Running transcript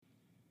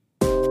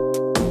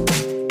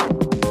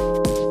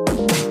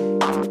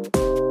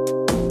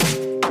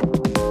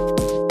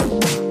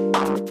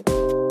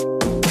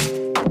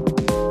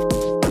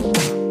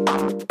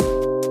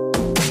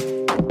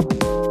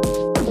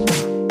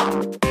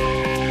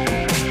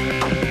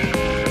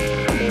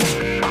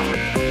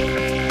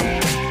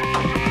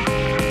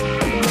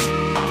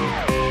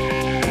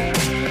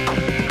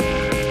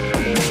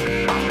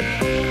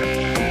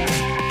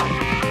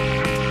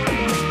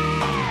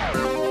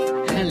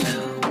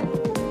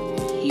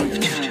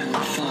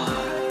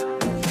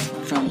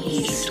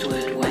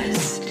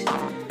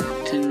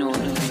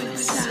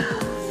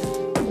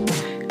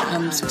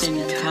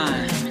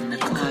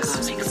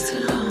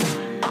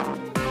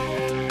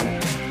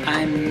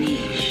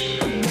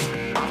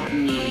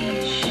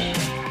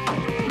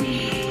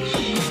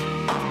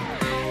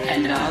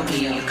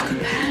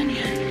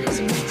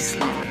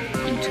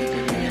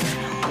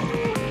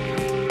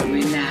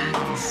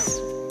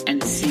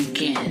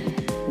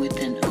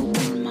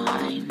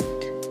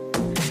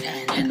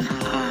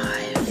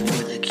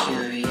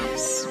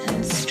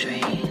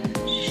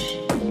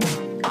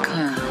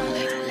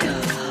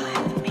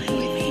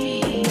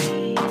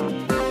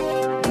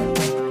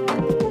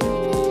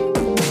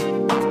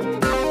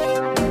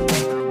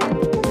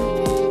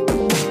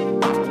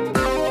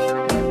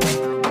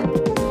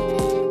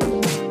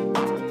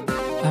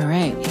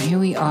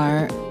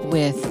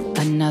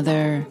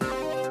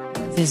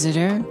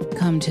visitor,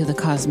 come to the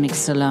Cosmic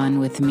Salon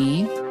with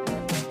me.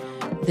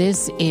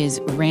 This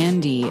is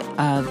Randy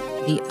of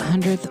the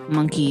 100th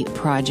Monkey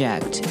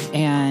Project,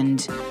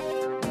 and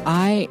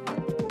I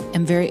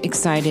am very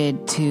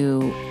excited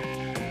to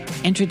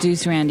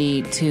introduce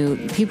Randy to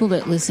people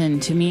that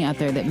listen to me out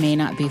there that may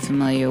not be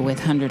familiar with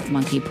 100th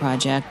Monkey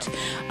Project.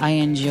 I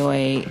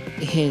enjoy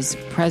his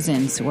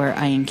presence where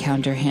I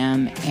encounter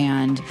him,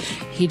 and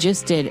he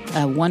just did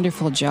a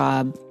wonderful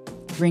job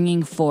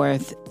bringing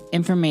forth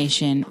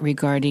information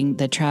regarding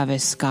the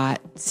Travis Scott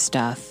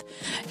stuff.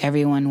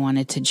 Everyone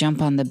wanted to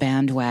jump on the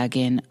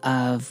bandwagon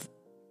of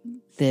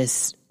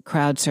this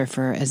crowd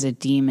surfer as a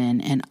demon,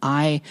 and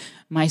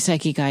my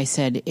psychic eye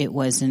said it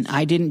wasn't.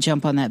 I didn't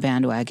jump on that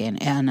bandwagon,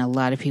 and a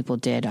lot of people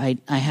did. I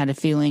had a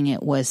feeling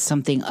it was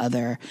something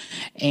other,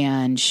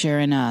 and sure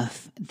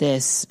enough,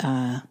 this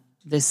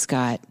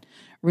got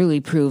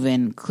really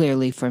proven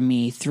clearly for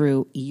me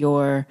through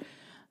your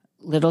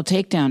little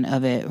takedown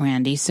of it,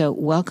 Randy. So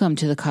welcome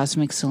to the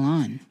Cosmic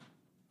Salon.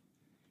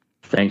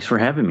 Thanks for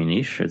having me,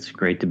 Nish. It's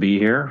great to be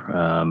here.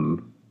 I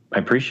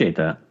appreciate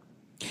that.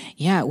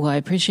 Yeah, well, I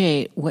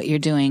appreciate what you're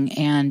doing,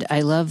 and I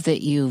love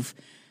that you've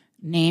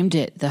named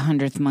it the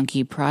 100th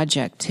Monkey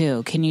Project,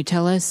 too. Can you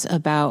tell us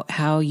about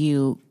how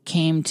you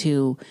came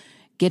to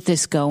get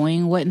this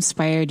going? What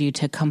inspired you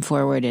to come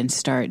forward and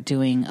start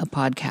doing a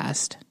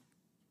podcast?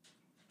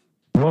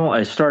 Well,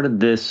 I started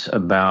this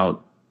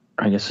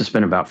I guess it's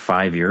been about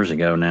 5 years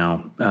ago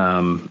now,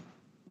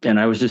 and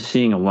I was just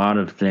seeing a lot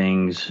of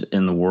things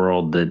in the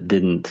world that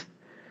didn't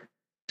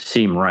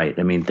seem right.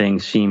 I mean,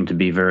 things seemed to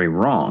be very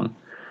wrong.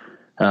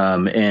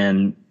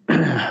 And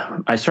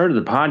I started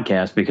the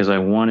podcast because I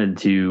wanted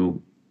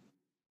to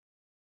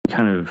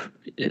kind of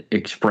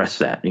express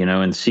that,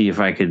 and see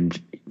if I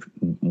could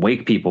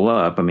wake people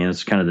up. I mean,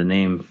 it's kind of the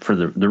name for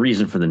the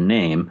reason for the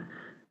name.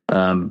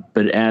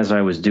 But as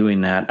I was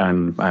doing that,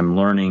 I'm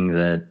learning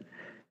that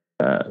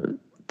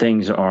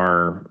things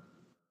are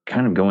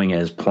kind of going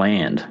as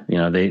planned.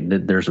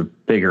 There's a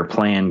bigger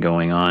plan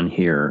going on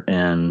here,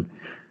 and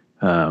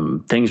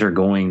things are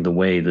going the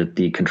way that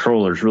the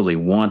controllers really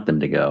want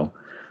them to go.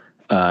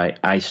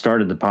 I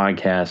started the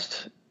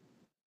podcast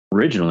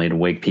originally to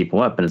wake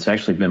people up, and it's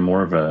actually been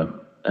more of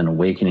an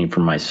awakening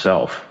for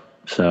myself.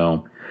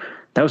 So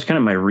that was kind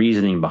of my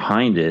reasoning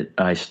behind it.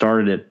 I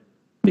started it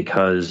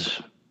because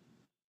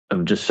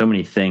of just so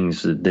many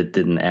things that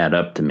didn't add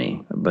up to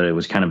me, but it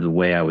was kind of the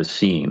way I was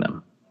seeing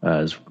them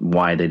is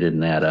why they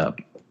didn't add up.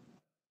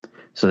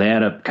 So they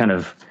add up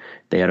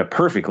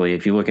perfectly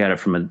if you look at it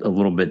from a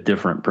little bit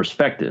different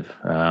perspective.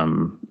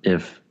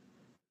 If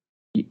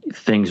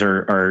things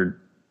are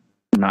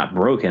not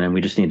broken and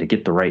we just need to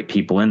get the right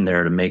people in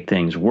there to make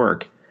things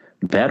work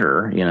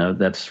better,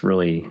 that's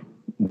really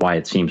why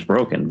it seems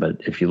broken.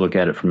 But if you look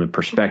at it from the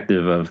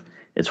perspective of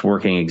it's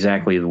working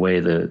exactly the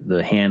way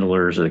the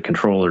handlers or the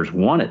controllers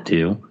want it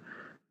to,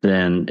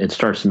 then it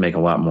starts to make a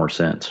lot more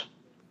sense.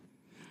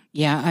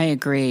 Yeah, I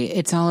agree.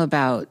 It's all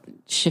about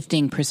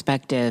shifting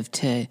perspective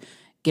to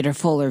get a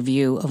fuller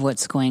view of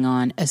what's going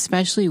on,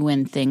 especially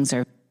when things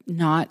are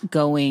not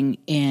going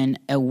in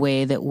a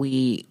way that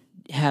we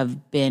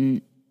have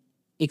been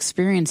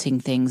experiencing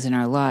things in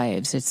our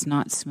lives. It's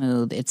not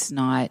smooth. It's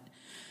not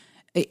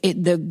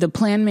the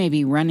plan may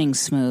be running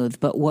smooth,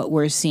 but what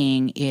we're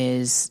seeing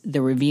is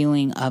the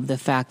revealing of the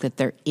fact that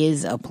there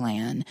is a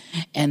plan,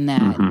 and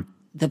that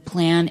the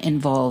plan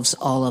involves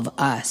all of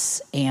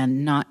us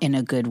and not in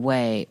a good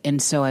way.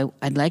 And so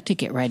I'd like to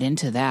get right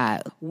into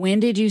that. When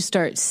did you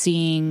start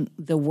seeing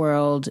the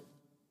world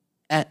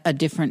at a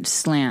different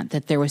slant,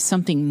 that there was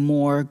something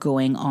more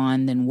going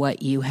on than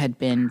what you had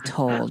been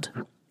told?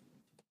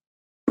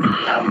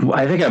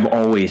 I think I've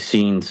always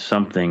seen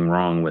something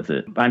wrong with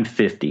it. I'm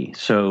 50.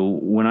 So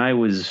when I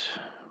was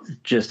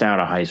just out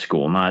of high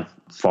school, not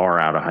far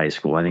out of high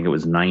school, I think it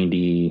was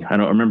 90. I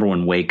don't remember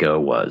when Waco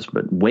was,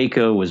 but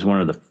Waco was one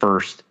of the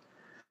first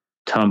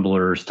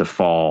tumblers to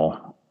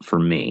fall for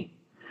me.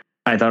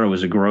 I thought it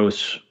was a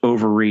gross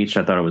overreach.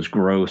 I thought it was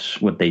gross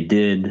what they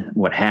did,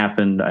 what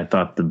happened. I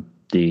thought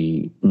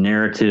the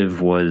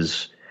narrative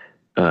was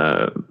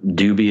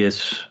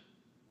dubious,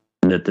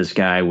 that this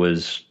guy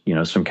was,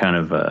 some kind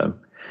of a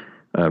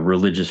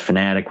religious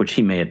fanatic, which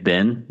he may have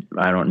been.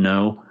 I don't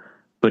know,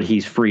 but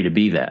he's free to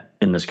be that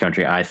in this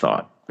country, I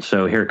thought.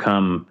 So here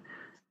come,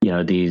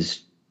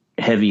 these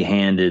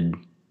heavy-handed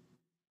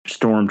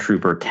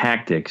stormtrooper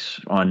tactics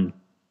on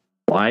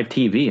live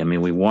TV. I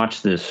mean, we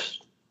watched this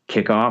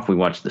kickoff, we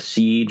watched the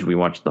siege, we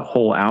watched the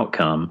whole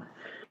outcome,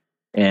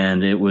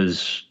 and it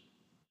was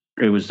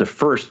the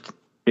first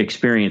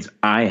experience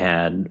I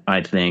had,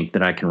 I think,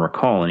 that I can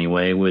recall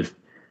anyway, with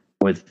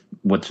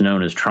what's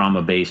known as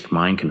trauma-based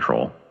mind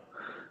control,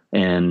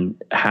 and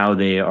how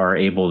they are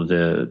able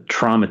to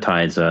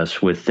traumatize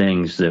us with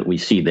things that we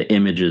see, the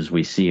images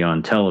we see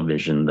on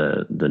television,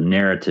 the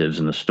narratives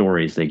and the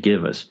stories they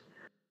give us.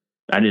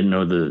 I didn't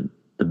know the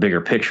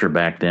bigger picture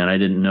back then. I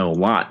didn't know a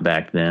lot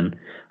back then.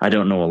 I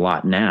don't know a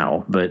lot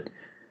now, but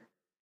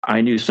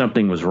I knew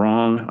something was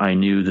wrong. I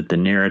knew that the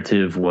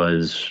narrative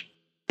was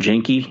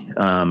janky.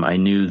 I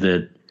knew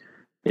that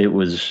it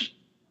was,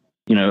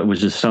 it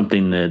was just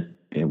something that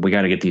we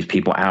got to get these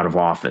people out of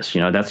office.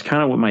 That's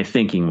kind of what my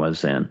thinking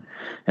was then.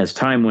 As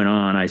time went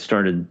on, I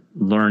started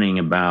learning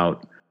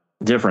about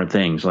different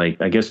things.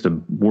 Like, I guess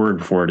the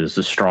word for it is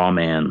the straw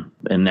man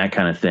and that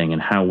kind of thing,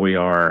 and how we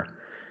are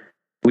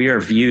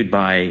viewed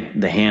by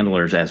the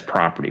handlers as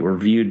property. We're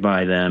viewed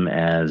by them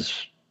as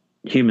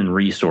human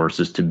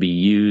resources to be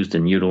used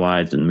and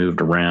utilized and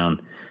moved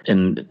around.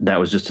 And that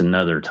was just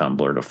another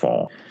tumbler to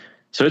fall.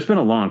 So it's been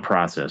a long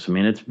process. I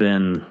mean, it's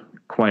been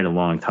quite a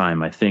long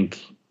time. I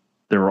think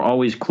there were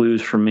always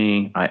clues for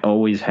me. I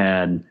always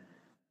had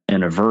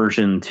an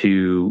aversion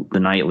to the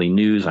nightly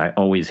news. I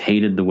always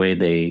hated the way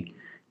they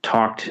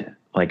talked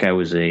like I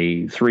was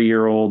a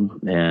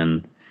 3-year-old,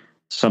 and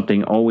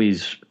something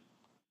always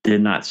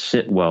did not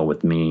sit well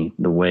with me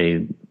the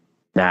way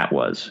that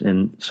was.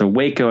 And so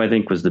Waco, I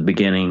think, was the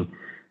beginning.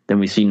 Then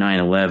we see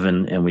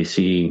 9/11, and we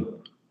see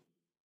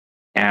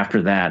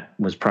after that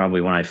was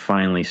probably when I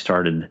finally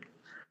started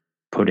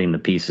putting the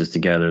pieces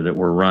together that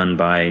were run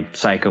by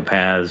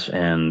psychopaths,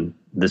 and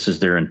this is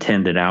their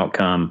intended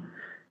outcome.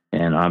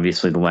 And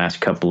obviously the last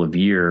couple of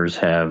years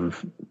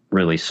have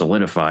really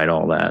solidified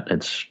all that.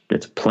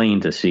 It's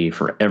plain to see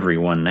for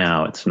everyone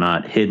now. It's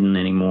not hidden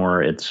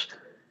anymore. It's,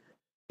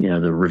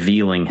 the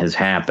revealing has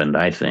happened,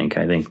 I think.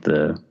 I think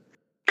the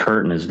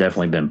curtain has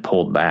definitely been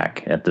pulled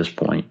back at this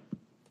point.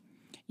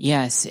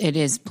 Yes, it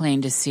is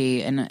plain to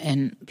see,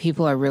 and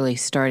people are really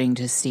starting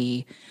to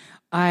see.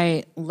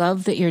 I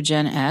love that you're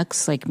Gen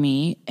X like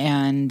me,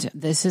 and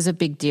this is a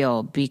big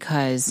deal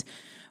because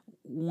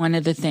one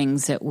of the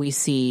things that we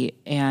see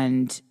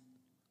and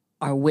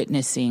are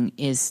witnessing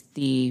is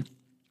the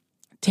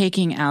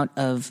taking out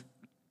of,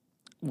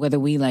 whether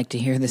we like to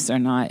hear this or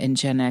not, in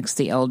Gen X,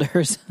 the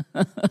elders.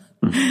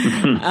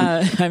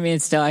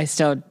 I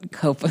still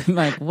cope with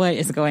like, what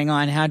is going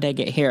on? How did I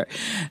get here?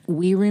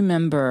 We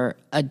remember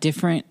a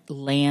different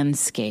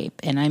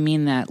landscape, and I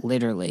mean that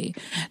literally.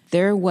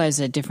 There was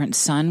a different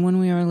sun when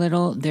we were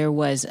little. There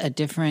was a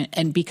different,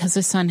 and because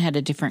the sun had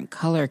a different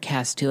color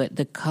cast to it,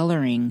 the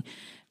coloring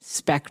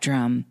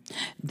spectrum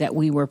that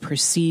we were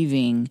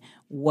perceiving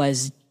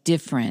was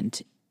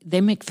different.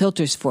 They make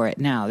filters for it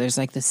now. There's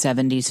like the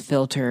 70s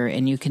filter,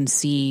 and you can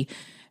see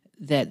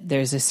that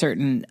there's a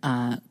certain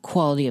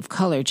quality of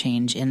color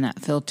change in that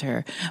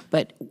filter.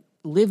 But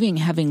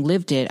having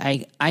lived it,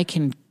 I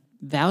can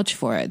vouch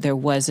for it. There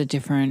was a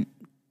different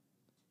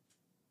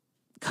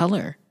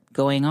color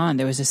going on.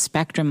 There was a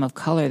spectrum of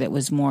color that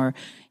was more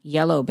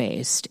yellow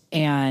based,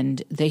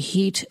 and the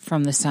heat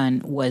from the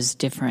sun was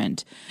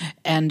different.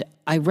 And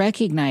I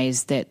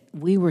recognize that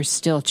we were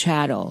still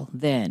chattel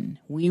then.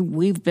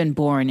 We've been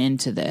born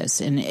into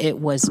this, and it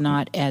was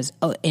not as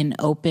an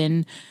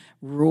open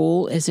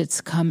rule as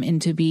it's come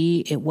into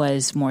be. It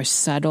was more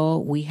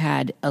subtle. We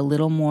had a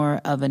little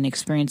more of an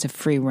experience of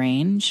free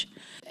range,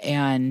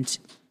 and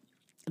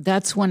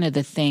that's one of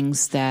the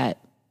things that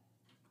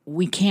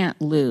we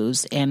can't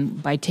lose.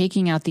 And by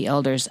taking out the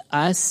elders,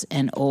 us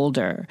and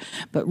older,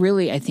 but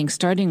really I think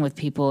starting with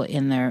people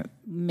in their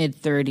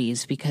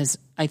mid-30s, because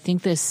I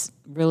think this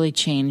really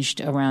changed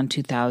around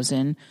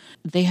 2000.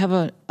 They have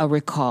a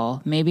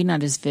recall, maybe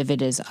not as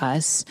vivid as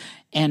us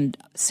and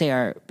say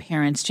our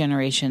parents'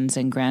 generations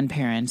and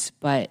grandparents,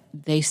 but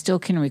they still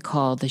can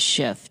recall the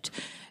shift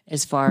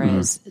as far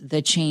as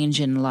the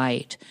change in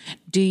light.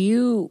 Do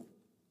you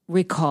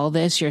recall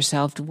this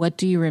yourself? What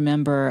do you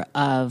remember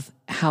of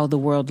how the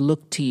world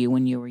looked to you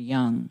when you were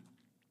young?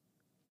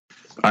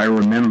 I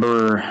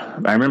remember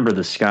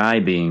the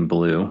sky being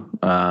blue.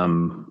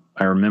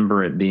 I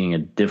remember it being a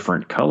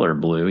different color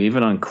blue.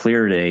 Even on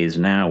clear days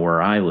now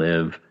where I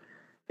live,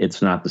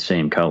 it's not the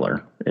same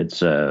color.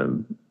 It's a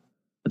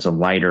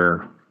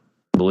lighter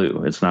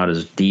blue. It's not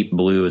as deep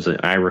blue as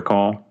I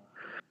recall.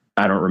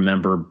 I don't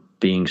remember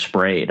being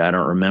sprayed. I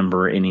don't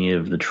remember any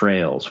of the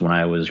trails when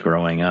I was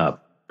growing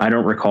up. I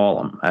don't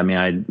recall them. I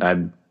mean, I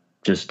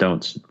just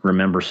don't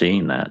remember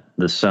seeing that.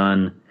 The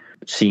sun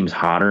seems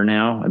hotter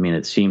now. I mean,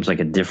 it seems like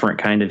a different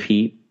kind of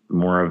heat,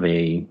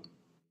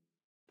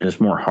 it's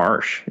more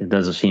harsh. It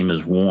doesn't seem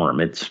as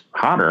warm. It's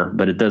hotter,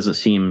 but it doesn't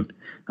seem,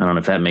 I don't know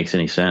if that makes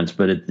any sense,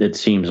 but it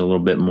seems a little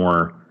bit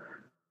more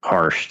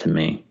harsh to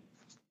me.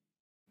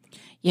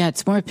 Yeah,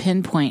 it's more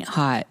pinpoint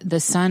hot. The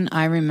sun,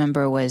 I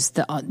remember, was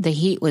the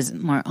heat was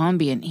more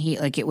ambient heat.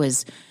 Like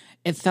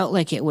it felt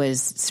like it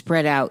was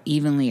spread out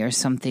evenly or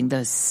something.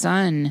 The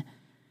sun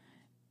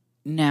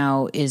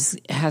now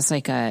has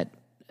like a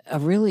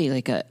really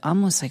like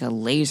almost like a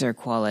laser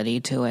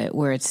quality to it,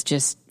 where it's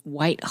just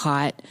white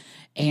hot.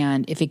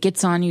 And if it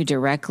gets on you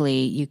directly,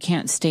 you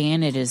can't stay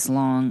in it as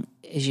long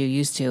as you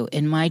used to.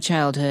 In my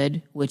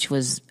childhood, which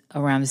was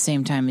around the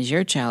same time as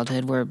your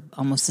childhood, we're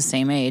almost the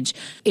same age,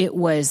 it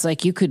was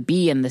like you could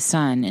be in the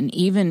sun. And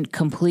even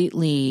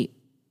completely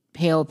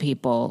pale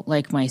people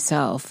like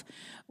myself,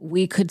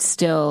 we could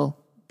still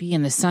be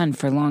in the sun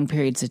for long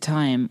periods of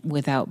time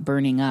without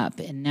burning up.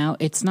 And now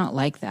it's not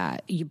like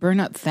that. You burn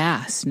up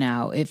fast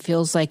now. It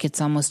feels like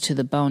it's almost to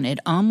the bone. It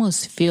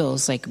almost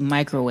feels like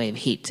microwave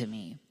heat to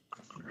me.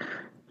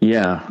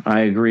 Yeah,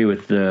 I agree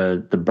with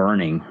the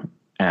burning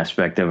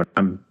aspect of it.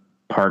 I'm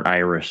part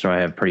Irish, so I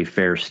have pretty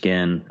fair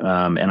skin,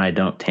 and I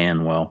don't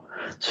tan well.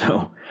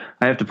 So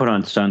I have to put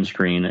on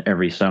sunscreen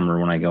every summer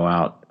when I go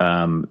out.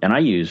 And I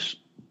use,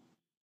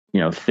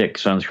 thick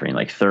sunscreen,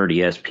 like 30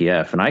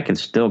 SPF, and I can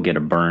still get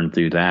a burn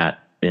through that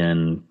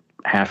in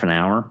half an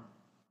hour,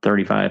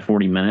 35,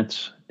 40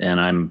 minutes. And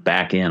I'm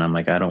back in. I'm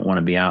like, I don't want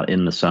to be out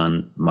in the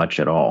sun much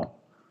at all.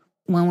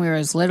 When we were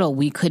as little,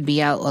 we could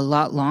be out a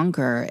lot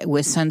longer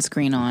with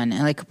sunscreen on,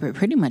 like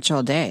pretty much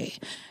all day.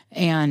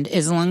 And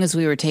as long as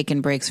we were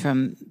taking breaks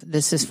from,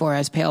 this is for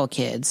us pale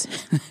kids,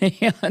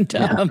 and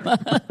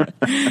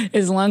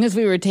as long as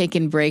we were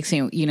taking breaks,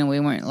 we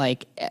weren't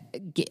like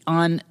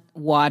on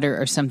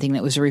water or something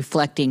that was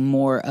reflecting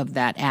more of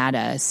that at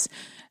us.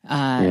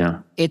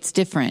 It's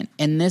different.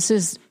 And this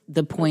is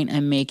the point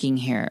I'm making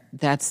here.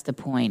 That's the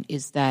point,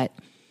 is that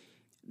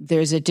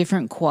there's a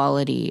different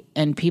quality,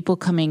 and people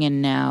coming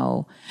in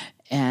now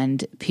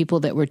and people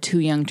that were too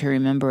young to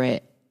remember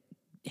it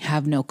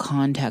have no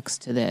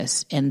context to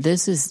this. And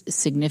this is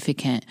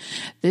significant.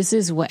 This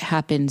is what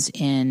happens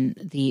in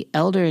the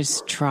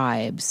elders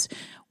tribes,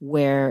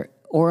 where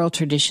oral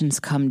traditions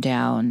come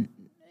down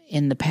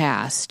in the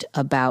past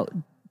about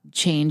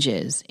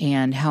changes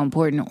and how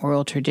important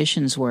oral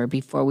traditions were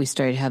before we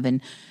started having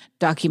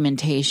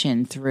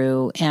documentation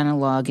through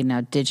analog and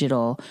now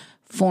digital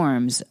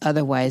forms.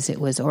 Otherwise, it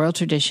was oral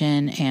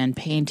tradition and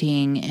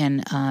painting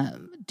and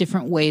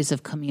different ways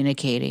of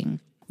communicating.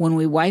 When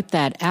we wipe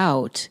that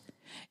out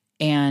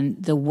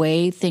and the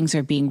way things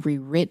are being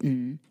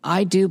rewritten,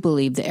 I do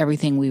believe that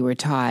everything we were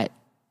taught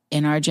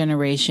in our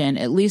generation,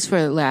 at least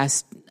for the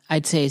last,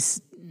 I'd say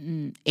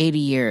 80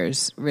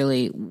 years,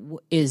 really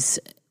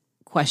is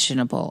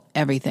questionable,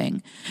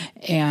 everything.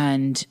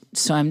 And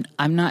so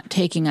I'm not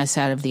taking us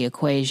out of the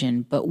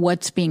equation, but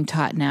what's being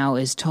taught now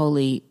is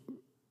totally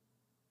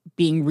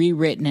being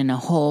rewritten in a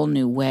whole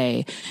new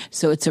way.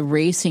 So it's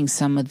erasing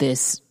some of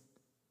this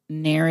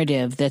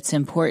narrative that's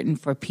important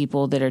for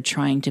people that are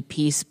trying to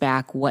piece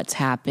back what's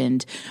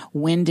happened,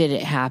 when did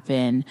it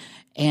happen,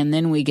 and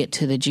then we get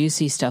to the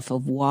juicy stuff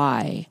of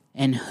why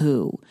and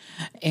who.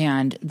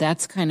 And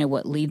that's kind of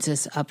what leads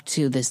us up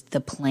to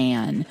the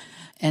plan.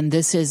 And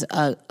this is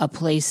a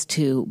place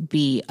to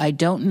be. I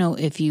don't know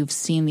if you've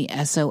seen the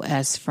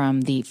SOS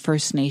from the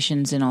First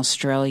Nations in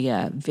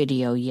Australia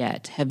video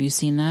yet. Have you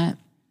seen that?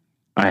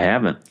 I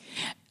haven't.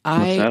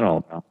 What's that all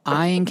about?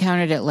 I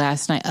encountered it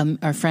last night.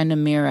 Our friend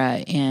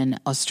Amira in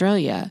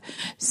Australia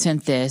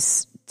sent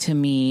this to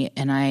me,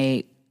 and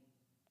I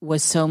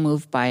was so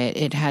moved by it.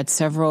 It had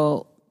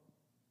several.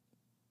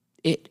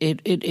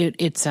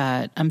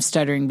 I'm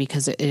stuttering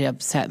because it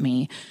upset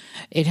me.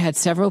 It had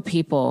several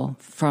people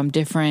from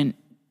different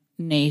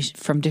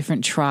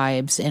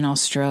tribes in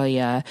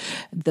Australia,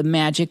 the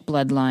magic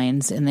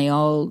bloodlines, and they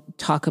all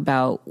talk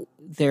about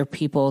their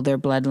people, their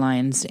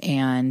bloodlines,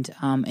 and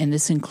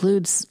this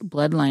includes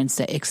bloodlines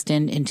that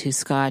extend into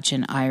Scotch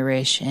and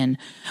Irish and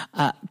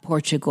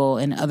Portugal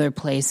and other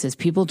places.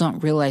 People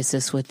don't realize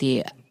this with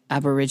the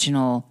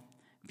Aboriginal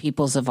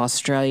peoples of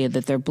Australia,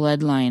 that their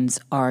bloodlines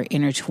are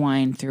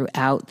intertwined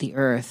throughout the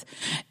earth.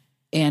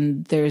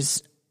 And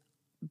there's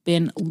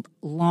been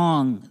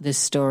this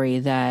story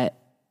that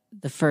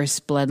the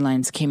first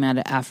bloodlines came out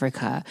of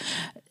Africa,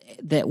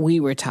 that we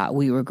were taught,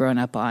 we were grown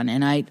up on.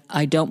 And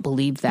I don't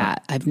believe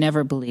that. I've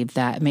never believed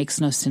that. It makes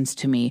no sense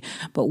to me.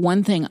 But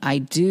one thing I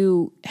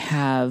do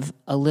have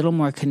a little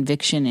more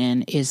conviction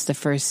in is the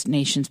First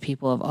Nations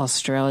people of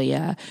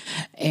Australia,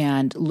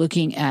 and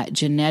looking at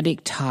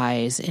genetic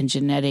ties and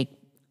genetic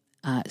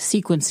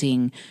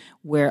sequencing,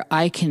 where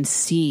I can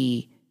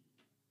see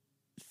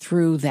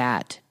through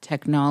that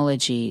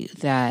technology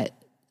that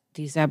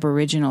these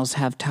Aboriginals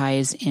have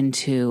ties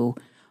into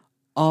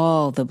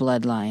all the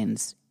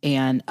bloodlines.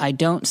 And I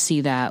don't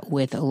see that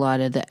with a lot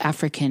of the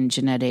African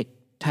genetic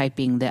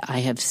typing that I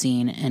have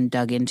seen and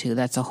dug into.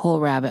 That's a whole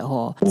rabbit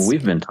hole. Well,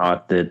 we've been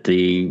taught that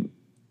the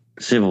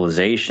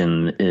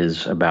civilization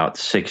is about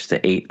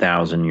 6,000 to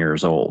 8,000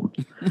 years old.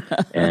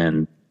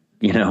 And,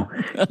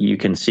 you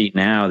can see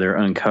now they're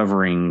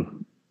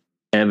uncovering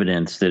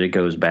evidence that it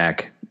goes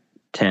back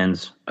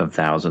tens of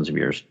thousands of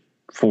years,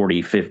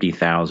 40,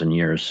 50,000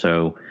 years.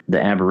 So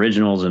the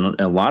Aboriginals and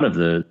a lot of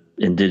the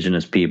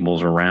indigenous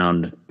peoples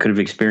around could have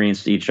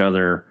experienced each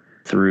other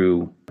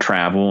through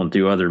travel and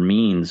through other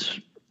means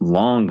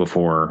long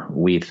before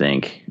we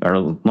think,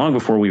 or long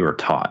before we were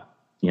taught,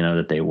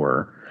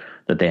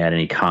 that they had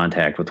any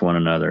contact with one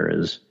another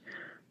is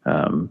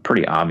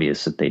pretty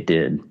obvious that they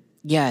did.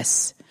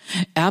 Yes,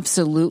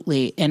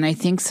 absolutely. And I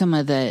think some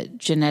of the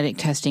genetic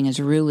testing is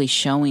really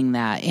showing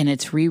that, and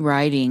it's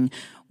rewriting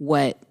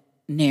what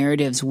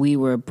narratives we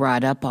were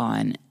brought up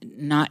on.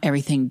 Not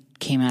everything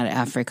came out of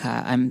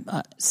Africa. I'm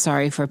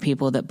sorry for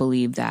people that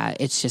believe that.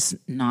 It's just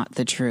not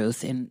the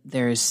truth. And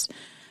there's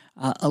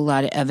a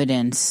lot of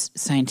evidence,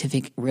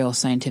 real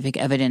scientific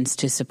evidence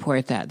to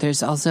support that.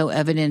 There's also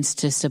evidence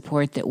to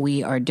support that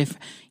we are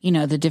different,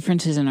 the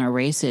differences in our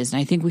races. And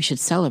I think we should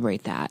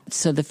celebrate that.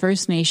 So the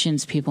First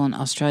Nations people in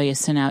Australia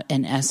sent out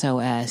an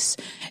SOS,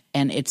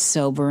 and it's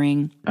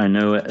sobering. I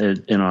know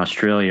in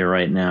Australia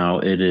right now,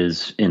 it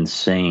is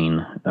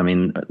insane. I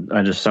mean,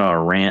 I just saw a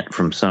rant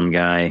from some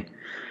guy.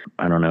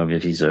 I don't know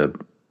if he's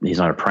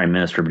not a prime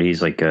minister, but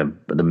he's like the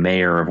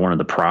mayor of one of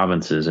the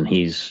provinces, and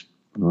he's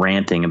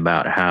ranting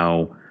about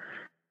how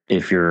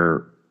if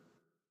you're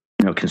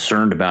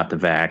concerned about the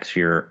vax,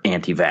 you're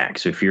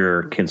anti-vax. If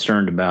you're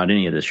concerned about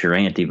any of this, you're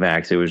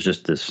anti-vax. It was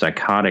just this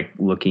psychotic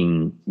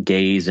looking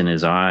gaze in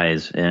his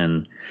eyes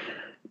and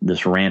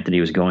this rant that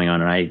he was going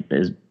on. And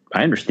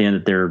I understand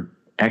that they're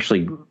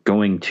actually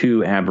going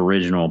to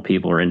Aboriginal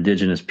people or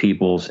Indigenous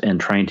peoples and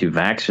trying to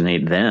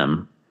vaccinate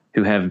them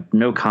who have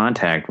no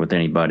contact with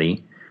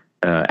anybody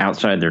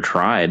outside their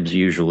tribes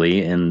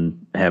usually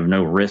and have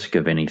no risk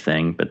of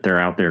anything, but they're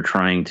out there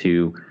trying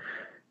to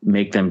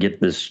make them get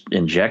this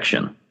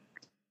injection.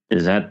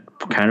 Is that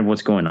kind of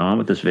what's going on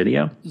with this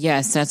video?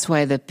 Yes, that's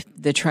why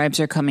the tribes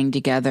are coming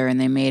together,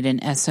 and they made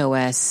an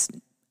SOS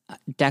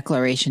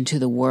declaration to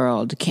the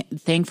world.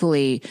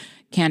 Thankfully,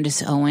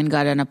 Candace Owen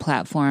got on a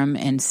platform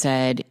and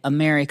said,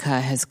 America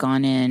has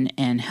gone in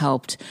and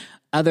helped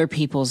other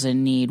people's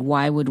in need.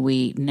 Why would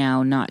we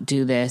now not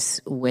do this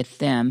with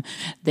them?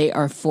 They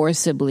are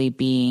forcibly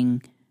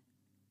being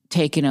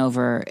taken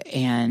over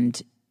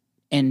and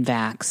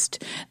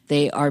vaxxed.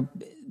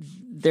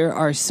 There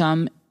are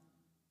some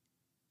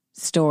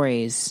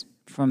stories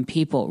from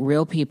people,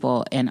 real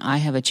people, and I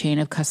have a chain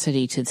of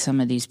custody to some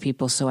of these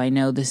people, so I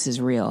know this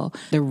is real.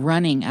 They're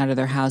running out of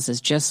their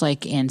houses, just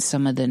like in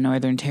some of the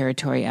Northern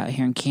Territory out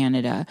here in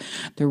Canada.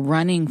 They're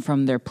running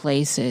from their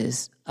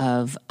places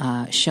of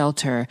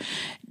shelter,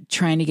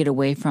 trying to get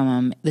away from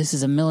them. This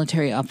is a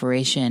military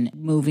operation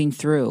moving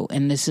through,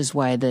 and this is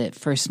why the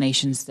First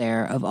Nations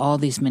there of all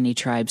these many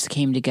tribes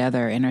came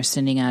together and are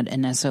sending out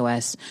an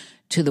SOS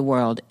to the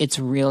world. It's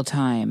real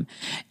time.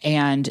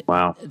 And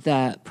wow.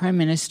 The prime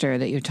minister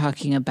that you're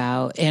talking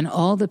about and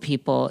all the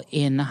people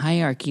in the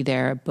hierarchy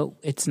there, but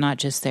it's not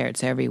just there,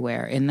 it's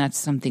everywhere. And that's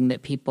something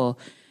that people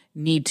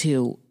need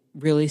to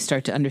really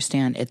start to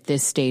understand at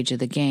this stage of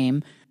the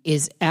game,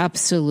 is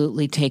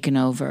absolutely taken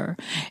over.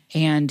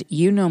 And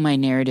my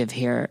narrative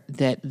here,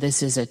 that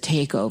this is a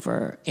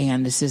takeover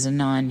and this is a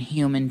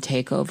non-human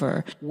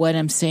takeover. What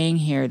I'm saying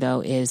here,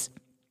 though, is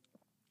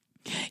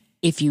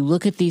if you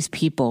look at these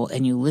people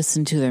and you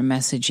listen to their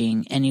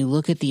messaging and you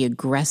look at the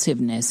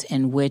aggressiveness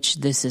in which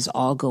this is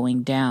all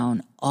going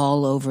down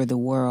all over the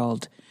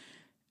world,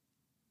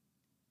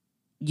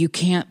 you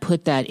can't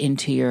put that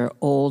into your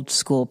old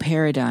school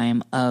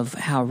paradigm of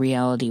how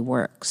reality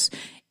works.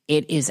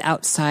 It is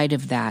outside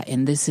of that,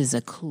 and this is a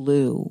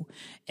clue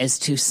as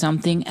to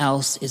something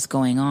else is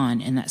going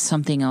on, and that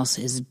something else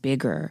is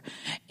bigger.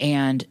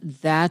 And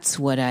that's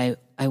what I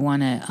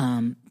want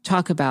to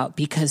talk about,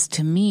 because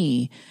to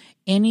me,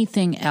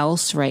 anything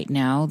else right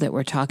now that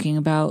we're talking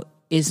about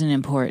isn't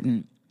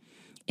important.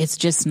 It's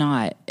just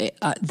not.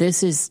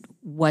 This is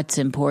what's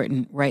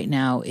important right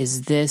now,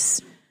 is this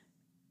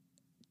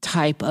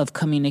type of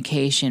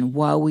communication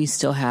while we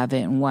still have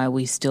it and while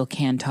we still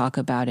can talk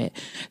about it.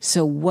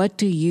 So what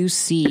do you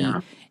see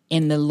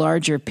in the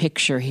larger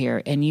picture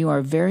here? And you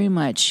are very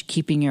much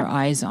keeping your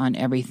eyes on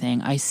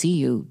everything. I see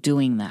you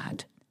doing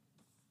that.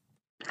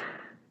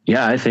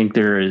 Yeah, I think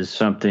there is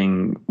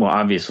something, well,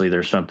 obviously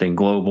there's something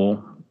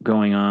global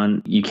going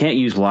on. You can't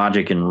use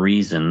logic and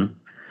reason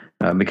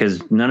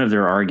because none of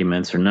their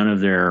arguments or none of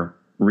their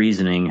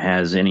reasoning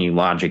has any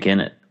logic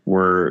in it.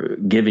 We're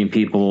giving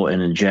people an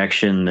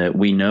injection that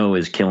we know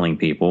is killing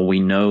people. We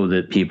know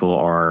that people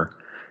are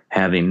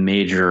having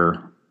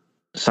major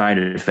side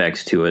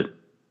effects to it.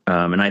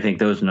 And I think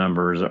those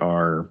numbers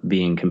are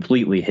being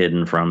completely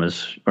hidden from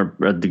us, or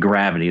the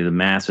gravity, the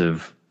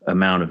massive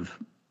amount of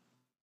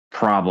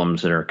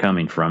problems that are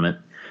coming from it.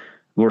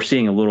 We're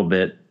seeing a little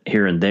bit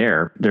here and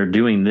there. They're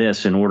doing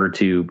this in order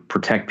to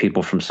protect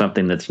people from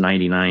something that's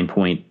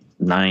 99.97%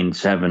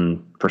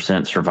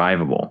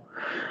 survivable.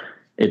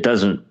 It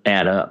doesn't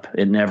add up.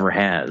 It never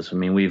has. I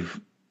mean,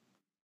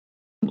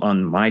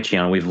 on my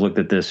channel, we've looked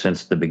at this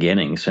since the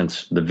beginning,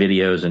 since the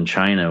videos in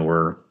China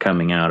were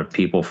coming out of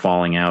people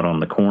falling out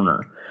on the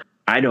corner.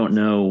 I don't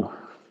know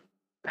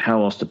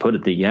how else to put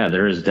it.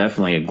 There is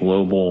definitely a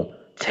global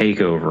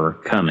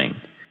takeover coming.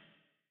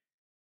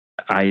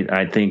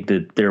 I think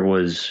that there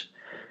was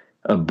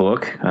a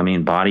book,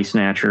 Body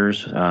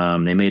Snatchers.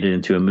 They made it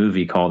into a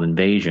movie called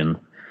Invasion,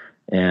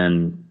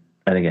 and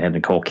I think it had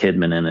Nicole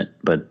Kidman in it,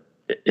 but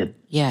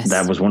yes,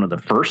 that was one of the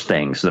first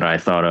things that I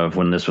thought of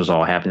when this was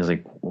all happening. It's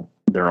like,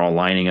 they're all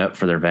lining up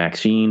for their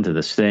vaccine to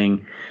this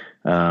thing.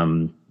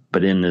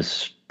 But in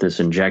this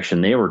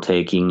injection they were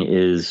taking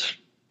is,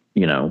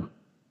 that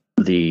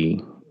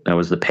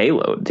was the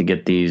payload to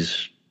get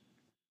these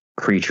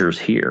creatures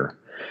here.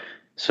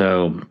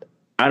 So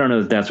I don't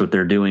know if that's what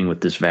they're doing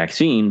with this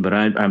vaccine, but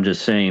I'm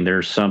just saying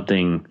there's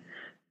something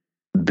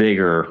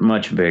bigger,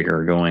 much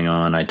bigger going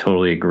on. I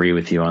totally agree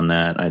with you on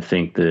that. I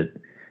think that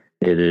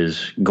it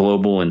is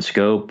global in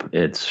scope.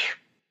 It's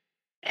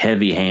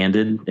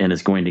heavy-handed, and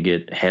it's going to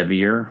get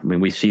heavier. I mean,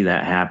 we see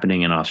that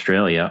happening in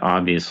Australia.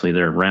 Obviously,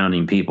 they're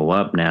rounding people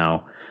up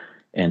now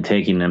and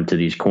taking them to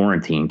these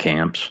quarantine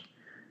camps.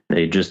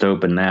 They just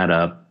opened that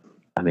up,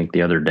 I think,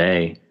 the other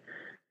day,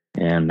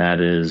 and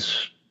that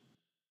is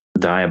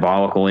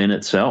diabolical in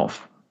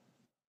itself,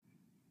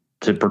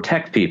 to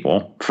protect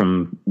people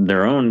from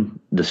their own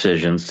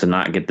decisions to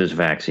not get this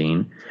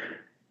vaccine.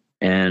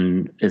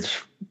 And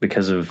it's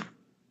because of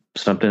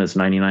something that's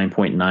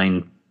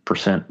 99.9%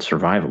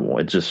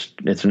 survivable.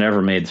 It's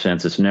never made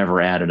sense. It's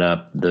never added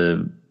up.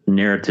 The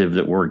narrative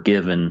that we're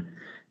given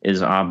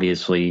is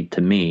obviously,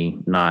 to me,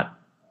 not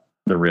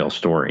the real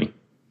story.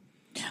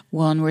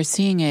 Well, and we're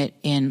seeing it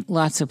in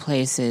lots of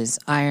places: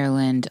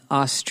 Ireland,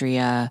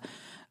 Austria,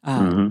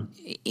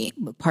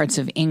 parts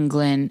of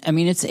England. I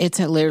mean, it's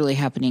literally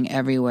happening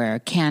everywhere.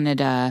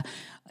 Canada,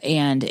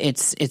 and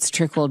it's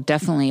trickled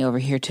definitely over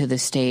here to the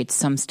States.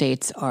 Some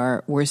states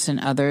are worse than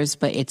others,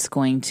 but it's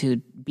going to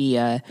be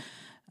a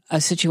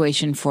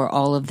situation for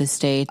all of the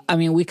states. I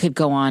mean, we could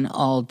go on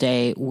all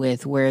day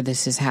with where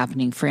this is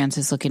happening. France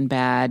is looking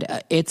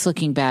bad. It's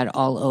looking bad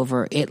all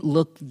over.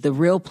 The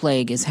real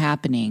plague is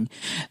happening.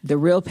 The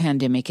real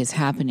pandemic is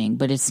happening,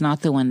 but it's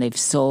not the one they've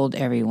sold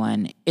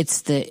everyone.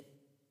 It's the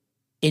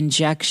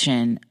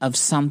injection of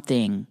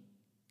something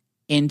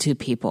into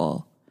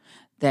people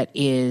that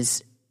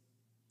is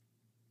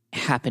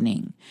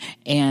happening.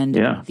 And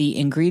the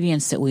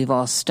ingredients that we've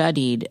all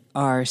studied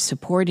are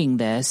supporting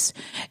this.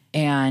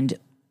 And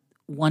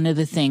one of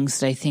the things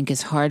that I think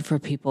is hard for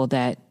people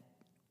that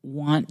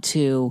want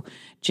to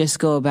just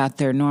go about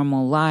their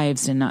normal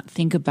lives and not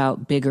think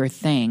about bigger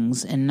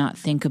things and not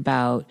think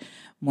about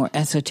more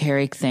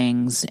esoteric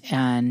things,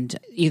 and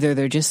either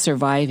they're just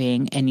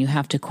surviving, and you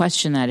have to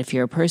question that. If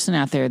you're a person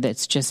out there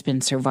that's just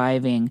been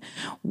surviving,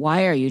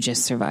 why are you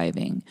just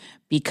surviving?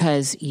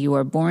 Because you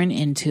are born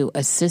into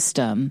a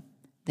system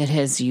that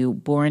has you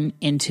born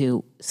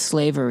into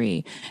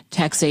slavery.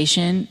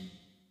 Taxation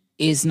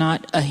is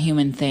not a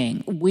human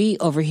thing. We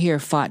over here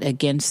fought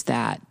against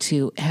that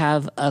to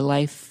have a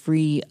life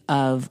free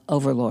of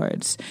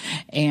overlords.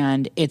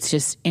 And it's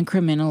just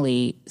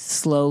incrementally,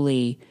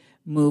 slowly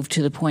moved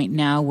to the point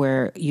now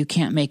where you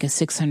can't make a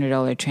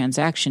 $600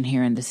 transaction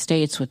here in the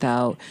States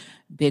without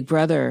Big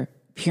Brother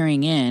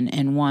peering in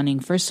and wanting,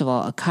 first of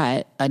all,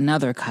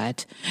 another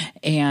cut,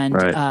 and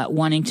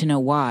wanting to know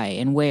why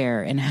and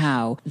where and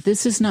how.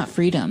 This is not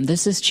freedom.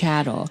 This is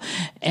chattel.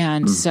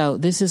 And so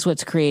this is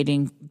what's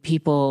creating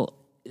people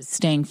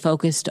staying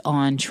focused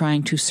on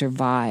trying to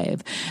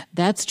survive.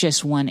 That's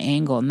just one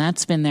angle. And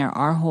that's been there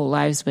our whole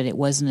lives, but it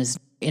wasn't as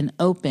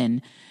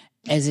open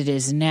as it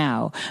is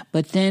now.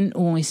 But then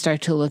when we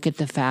start to look at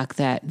the fact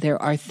that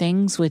there are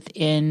things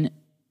within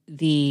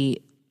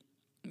the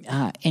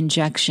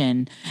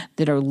injection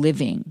that are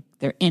living,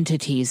 there are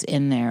entities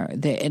in there.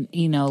 A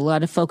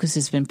lot of focus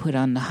has been put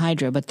on the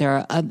Hydra, but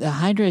there are the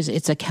Hydra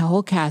it's a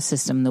whole caste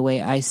system the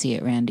way I see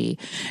it, Randy.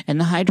 And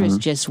the Hydra is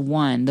just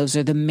one. Those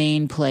are the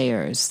main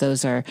players.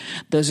 Those are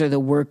the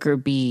worker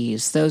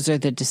bees. Those are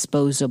the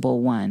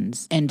disposable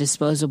ones, and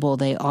disposable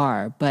they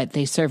are, but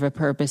they serve a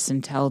purpose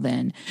until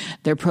then.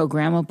 They're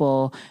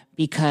programmable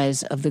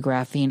because of the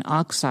graphene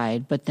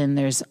oxide, but then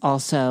there's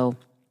also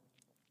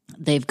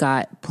they've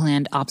got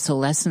planned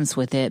obsolescence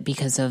with it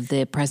because of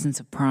the presence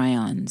of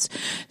prions.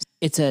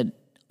 It's an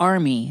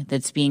army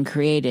that's being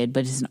created,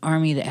 but it's an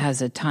army that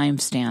has a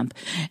timestamp.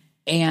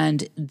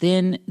 And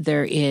then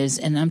there is,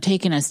 and I'm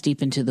taking us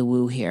deep into the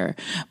woo here,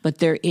 but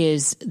there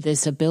is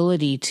this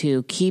ability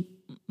to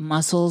keep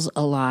muscles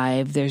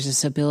alive. There's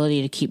this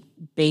ability to keep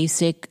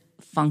basic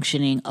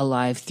functioning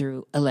alive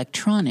through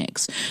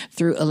electronics,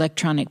 through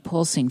electronic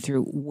pulsing,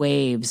 through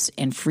waves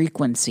and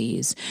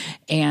frequencies.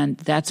 And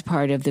that's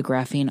part of the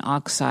graphene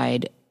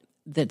oxide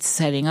that's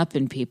setting up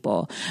in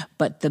people.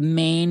 But the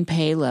main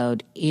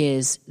payload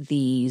is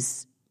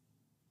these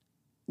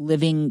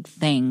living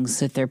things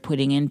that they're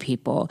putting in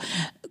people.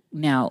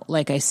 Now,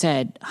 like I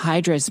said,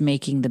 Hydra's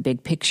making the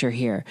big picture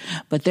here,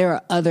 but there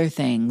are other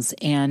things,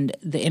 and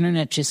the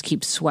internet just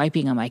keeps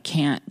swiping them. I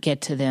can't get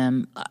to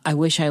them. I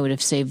wish I would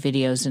have saved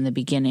videos in the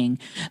beginning.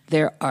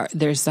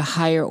 There's the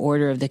higher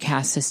order of the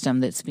caste system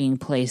that's being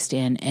placed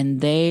in,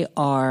 and they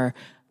are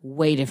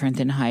way different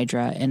than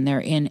Hydra, and they're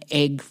in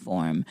egg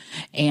form,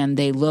 and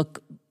they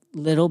look a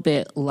little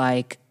bit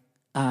like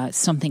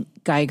something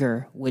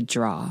Geiger would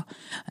draw.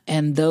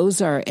 And those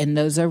are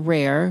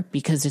rare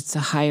because it's a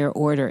higher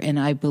order. And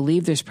I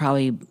believe there's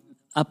probably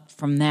up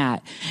from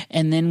that.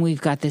 And then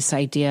we've got this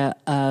idea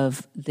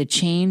of the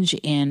change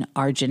in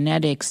our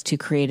genetics to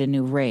create a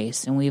new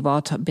race. And we've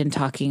all been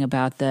talking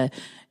about the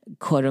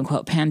quote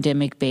unquote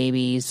pandemic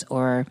babies,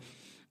 or,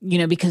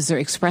 because they're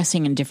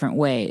expressing in different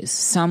ways.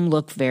 Some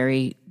look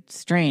very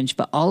strange,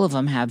 but all of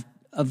them have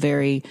a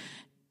very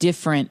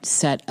different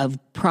set of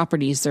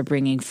properties they're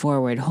bringing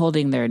forward,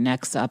 holding their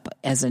necks up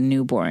as a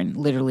newborn,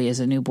 literally as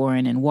a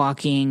newborn, and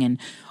walking and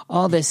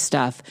all this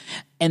stuff.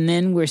 And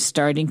then we're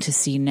starting to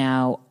see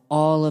now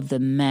all of the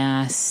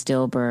mass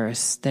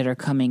stillbirths that are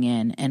coming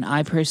in. And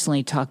I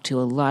personally talked to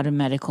a lot of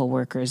medical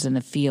workers in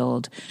the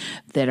field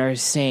that are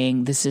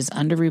saying this is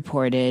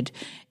underreported,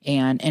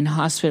 and in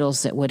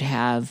hospitals that would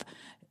have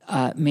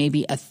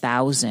maybe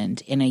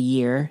 1,000 in a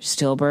year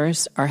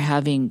stillbirths are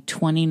having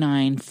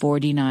 29,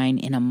 49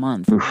 in a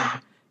month.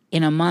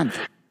 In a month.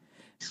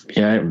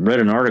 Yeah, I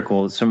read an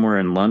article that somewhere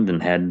in London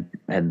had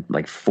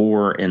like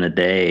 4 in a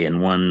day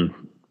in one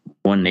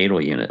natal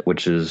unit,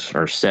 which is,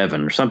 or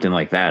 7 or something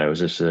like that. It was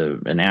just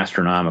an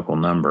astronomical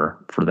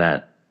number for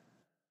that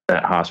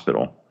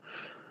hospital.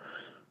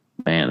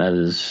 Man, that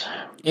is.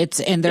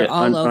 And they're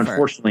all over.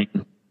 Unfortunately,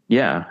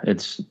 yeah,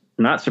 it's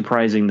not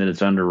surprising that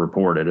it's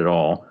underreported at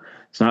all.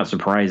 It's not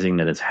surprising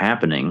that it's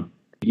happening.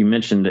 You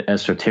mentioned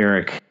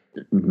esoteric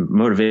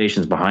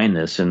motivations behind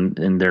this, and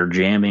they're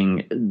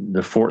jamming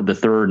the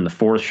third and the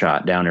fourth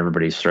shot down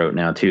everybody's throat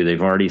now too.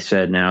 They've already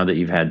said now that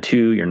you've had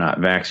 2, you're not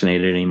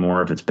vaccinated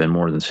anymore. If it's been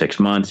more than 6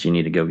 months, you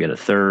need to go get a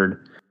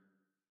third.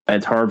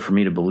 It's hard for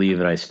me to believe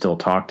that I still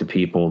talk to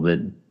people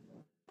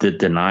that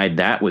denied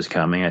that was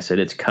coming. I said,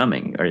 it's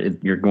coming.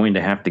 You're going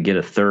to have to get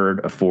a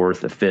third, a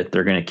fourth, a fifth.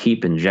 They're going to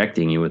keep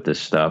injecting you with this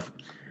stuff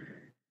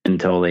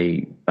until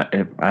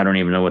I don't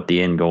even know what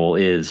the end goal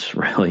is,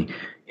 really,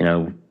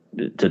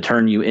 to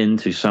turn you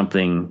into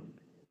something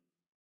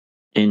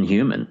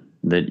inhuman,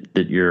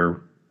 that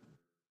you're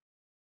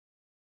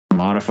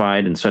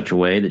modified in such a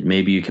way that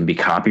maybe you can be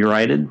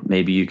copyrighted,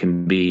 maybe you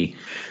can be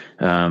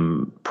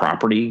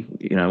property,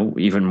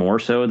 even more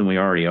so than we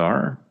already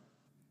are.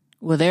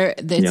 Well,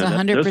 it's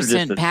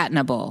 100%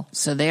 patentable,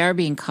 so they are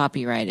being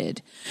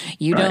copyrighted.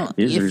 You don't,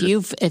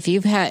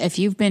 if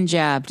you've been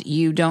jabbed,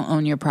 you don't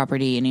own your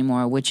property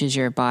anymore, which is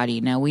your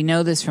body. Now, we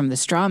know this from the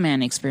straw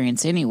man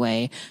experience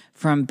anyway,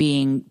 from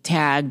being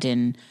tagged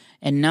and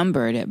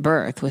numbered at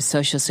birth with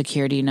social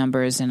security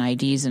numbers and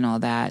IDs and all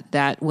that.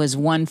 That was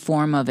one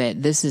form of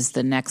it. This is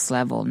the next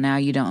level. Now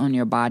you don't own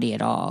your body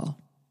at all.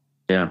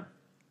 Yeah.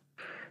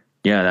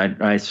 Yeah,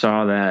 I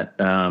saw that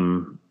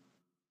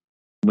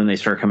when they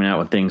start coming out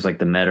with things like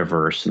the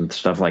metaverse and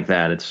stuff like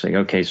that. It's like,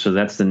 okay, so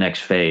that's the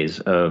next phase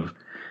of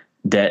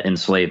debt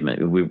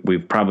enslavement.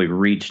 We've probably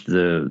reached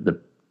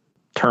the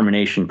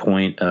termination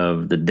point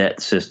of the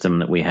debt system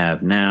that we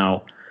have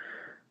now.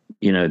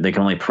 They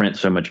can only print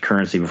so much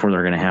currency before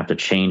they're going to have to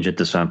change it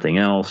to something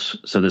else.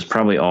 So this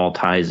probably all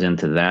ties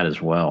into that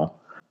as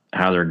well,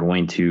 how they're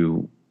going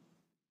to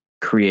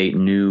create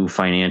new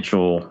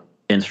financial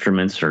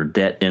instruments or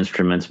debt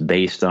instruments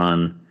based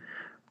on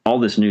all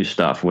this new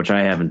stuff, which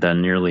I haven't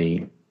done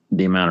nearly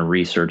the amount of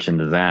research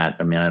into that.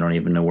 I mean, I don't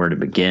even know where to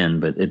begin,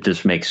 but it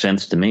just makes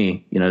sense to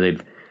me.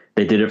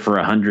 They did it for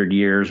 100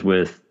 years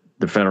with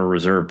the Federal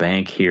Reserve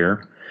Bank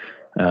here.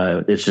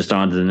 It's just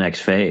on to the next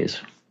phase.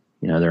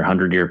 Their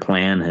 100-year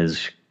plan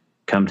has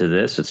come to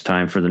this. It's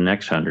time for the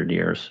next 100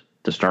 years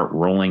to start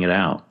rolling it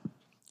out.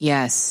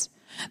 Yes.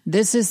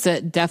 This is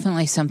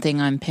definitely something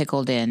I'm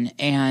pickled in.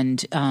 And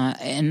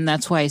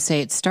that's why I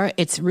say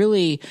it's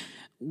really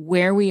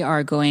where we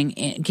are going,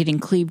 getting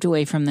cleaved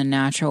away from the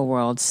natural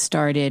world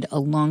started a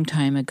long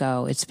time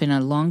ago. It's been a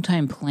long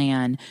time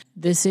plan.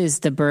 This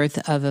is the birth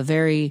of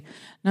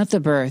not the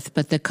birth,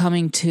 but the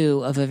coming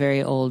to of a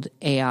very old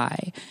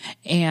AI.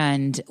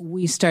 And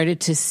we started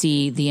to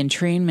see the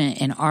entrainment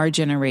in our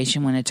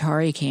generation when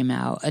Atari came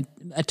out.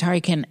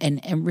 Atari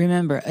and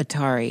remember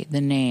Atari, the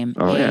name,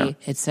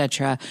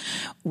 etc.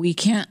 We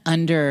can't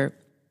underline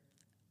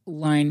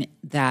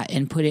that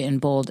and put it in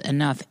bold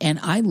enough. And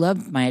I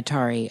loved my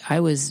Atari.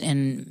 I was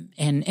in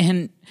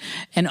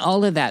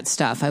all of that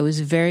stuff. I was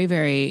very,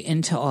 very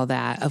into all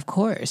that, of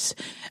course.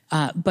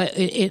 But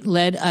it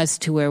led us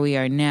to where we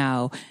are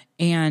now.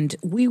 And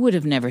we would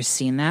have never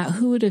seen that.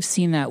 Who would have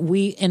seen that?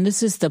 And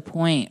this is the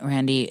point,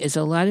 Randy, is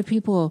a lot of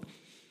people,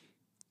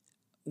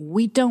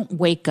 we don't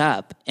wake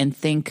up and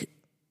think,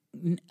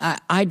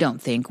 I don't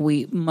think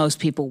most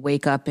people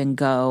wake up and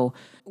go,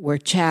 we're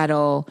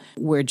chattel,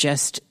 we're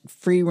just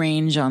free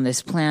range on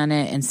this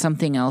planet, and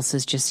something else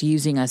is just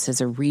using us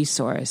as a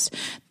resource.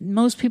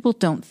 Most people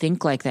don't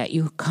think like that.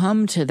 You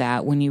come to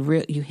that when you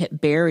hit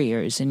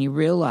barriers and you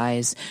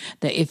realize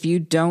that if you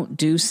don't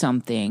do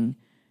something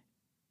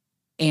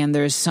and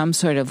there's some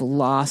sort of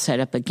law set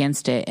up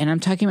against it, and I'm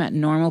talking about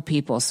normal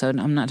people, so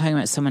I'm not talking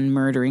about someone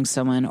murdering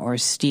someone or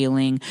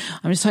stealing.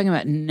 I'm just talking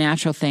about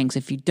natural things.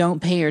 If you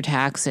don't pay your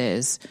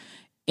taxes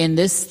in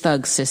this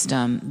thug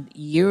system,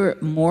 you're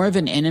more of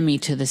an enemy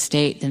to the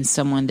state than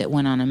someone that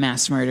went on a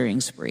mass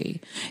murdering spree.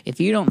 If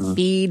you don't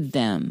feed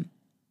them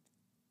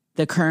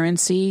the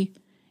currency,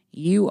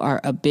 you are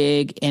a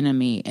big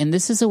enemy. And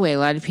this is a way a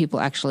lot of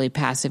people actually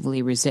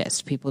passively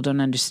resist. People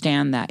don't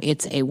understand that.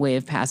 It's a way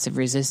of passive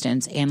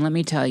resistance. And let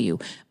me tell you,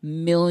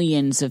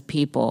 millions of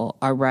people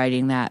are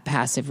riding that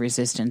passive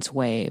resistance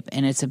wave.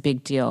 And it's a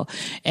big deal.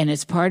 And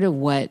it's part of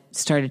what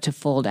started to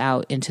fold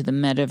out into the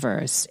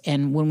metaverse.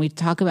 And when we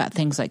talk about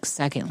things like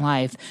Second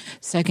Life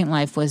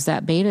was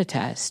that beta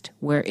test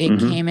where it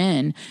came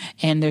in,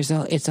 and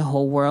it's a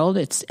whole world.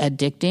 It's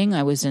addicting.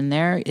 I was in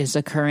there. It's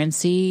a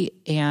currency,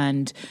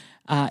 and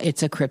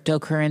it's a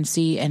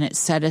cryptocurrency, and it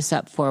set us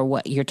up for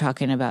what you're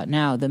talking about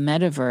now, the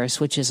metaverse,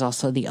 which is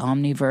also the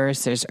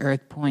Omniverse. There's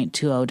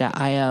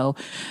Earth.20.io.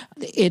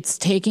 It's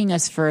taking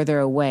us further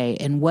away.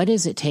 And what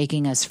is it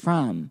taking us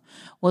from?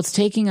 Well, it's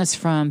taking us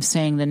from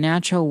saying the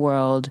natural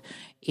world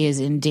is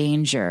in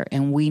danger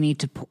and we need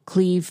to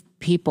cleave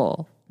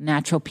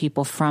natural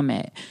people from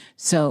it.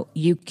 So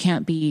you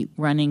can't be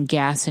running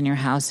gas in your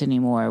house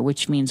anymore,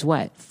 which means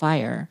what?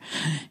 Fire.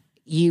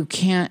 You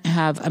can't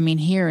have,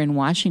 here in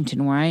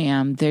Washington where I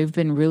am, they've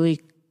been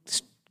really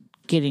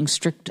getting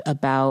strict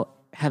about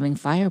having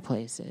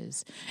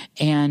fireplaces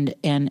and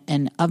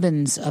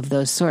ovens of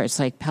those sorts,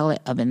 like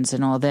pellet ovens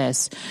and all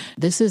this.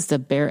 This is the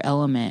bare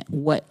element.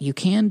 What you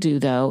can do,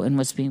 though, and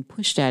what's being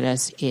pushed at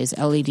us is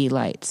LED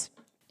lights.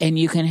 And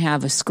you can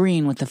have a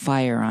screen with the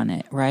fire on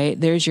it, right?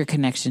 There's your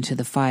connection to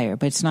the fire,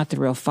 but it's not the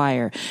real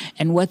fire.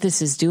 And what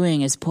this is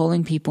doing is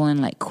pulling people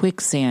in like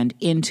quicksand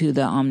into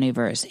the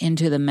omniverse,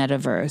 into the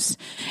metaverse.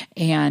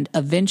 And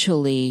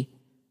eventually,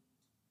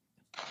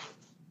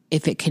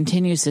 if it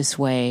continues this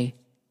way,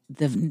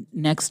 the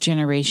next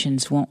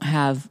generations won't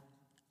have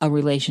a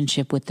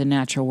relationship with the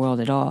natural world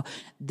at all.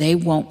 They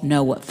won't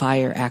know what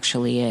fire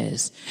actually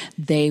is.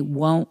 They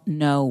won't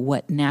know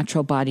what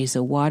natural bodies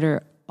of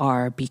water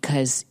are,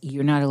 because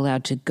you're not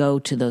allowed to go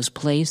to those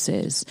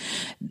places.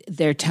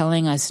 They're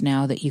telling us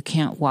now that you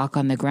can't walk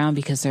on the ground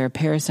because there are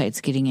parasites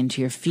getting into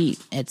your feet,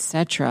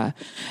 etc.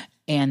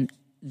 And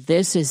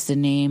this is the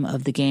name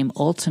of the game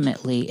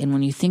ultimately. And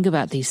when you think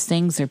about these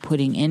things they're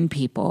putting in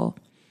people,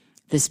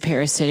 this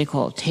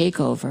parasitical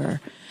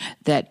takeover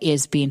that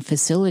is being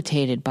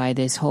facilitated by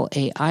this whole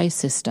AI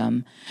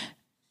system,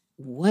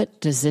 what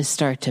does this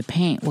start to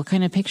paint? What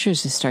kind of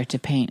pictures does it start to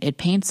paint? It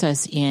paints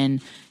us in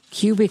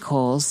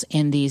cubicles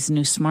in these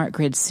new smart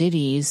grid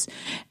cities,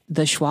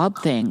 the Schwab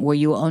thing, where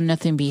you own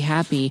nothing, be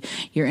happy.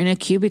 You're in a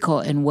cubicle,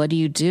 and what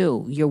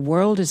do? Your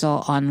world is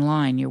all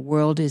online. Your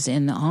world is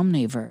in the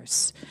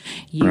omniverse.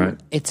 Right.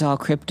 It's all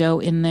crypto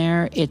in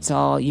there. It's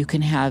all, you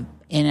can have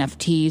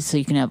NFTs, so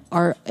you can have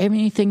art,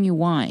 anything you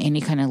want, any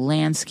kind of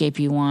landscape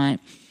you want.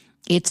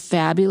 It's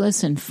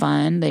fabulous and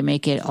fun. They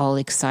make it all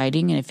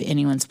exciting. And if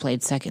anyone's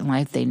played Second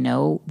Life, they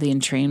know the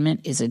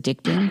entrainment is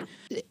addicting.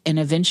 And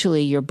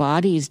eventually your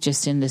body is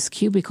just in this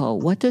cubicle.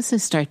 What does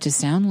this start to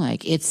sound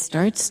like? It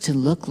starts to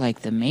look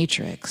like the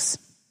Matrix.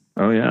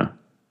 Oh, yeah.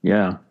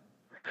 Yeah.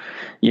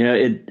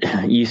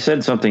 You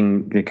said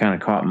something that kind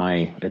of caught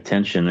my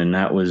attention, and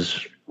that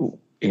was,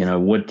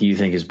 what do you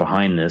think is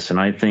behind this? And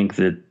I think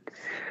that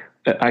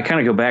I kind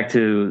of go back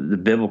to the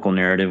biblical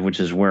narrative, which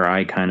is where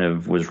I kind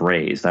of was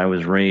raised. I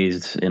was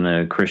raised in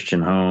a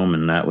Christian home,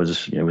 and it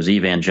was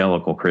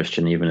evangelical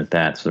Christian even at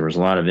that. So there was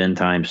a lot of end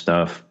time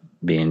stuff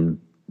being,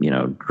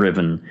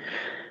 driven.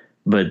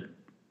 But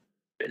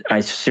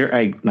I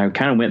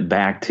kind of went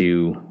back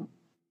to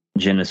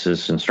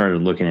Genesis and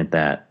started looking at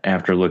that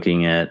after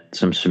looking at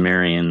some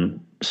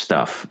Sumerian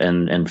stuff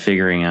and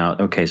figuring out,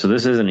 okay, so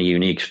this isn't a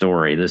unique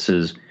story. This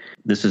is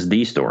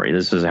the story.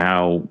 This is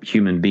how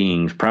human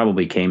beings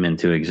probably came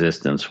into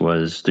existence,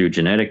 was through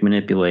genetic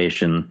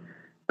manipulation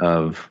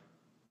of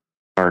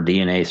our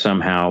DNA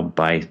somehow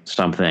by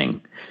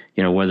something,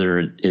 whether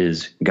it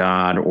is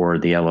God or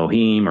the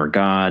Elohim or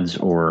gods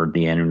or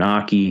the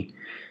Anunnaki.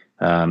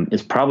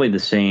 It's probably the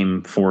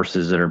same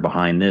forces that are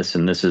behind this.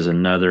 And this is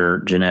another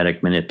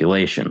genetic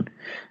manipulation,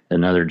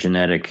 another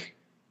genetic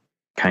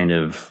kind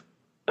of,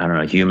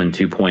 human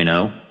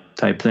 2.0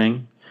 type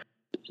thing.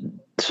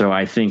 So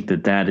I think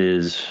that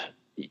is,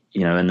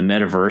 and the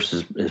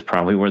metaverse is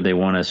probably where they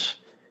want us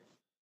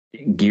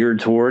geared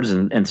towards,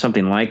 and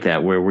something like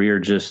that, where we are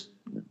just,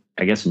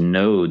 I guess,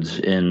 nodes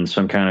in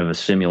some kind of a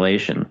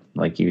simulation.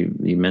 Like you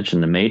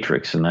mentioned the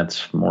Matrix, and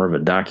that's more of a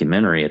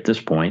documentary at this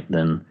point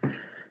than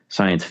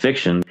science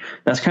fiction.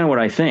 That's kind of what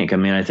I think.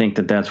 I think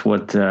that's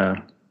what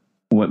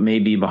may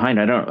be behind.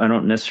 I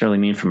don't necessarily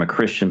mean from a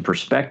Christian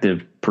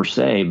perspective per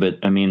se, but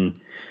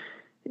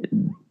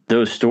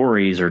those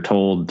stories are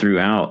told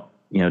throughout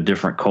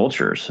different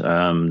cultures,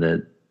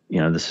 that,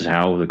 this is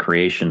how the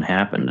creation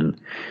happened.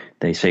 And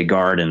they say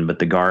garden, but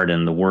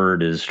the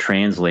word is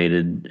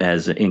translated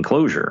as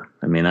enclosure.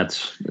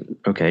 That's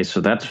okay.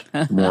 So that's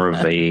more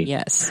of a,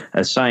 yes,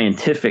 a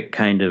scientific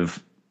kind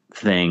of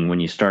thing. When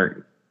you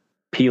start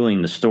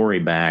peeling the story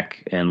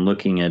back and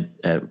looking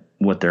at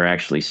what they're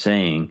actually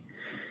saying,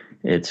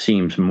 it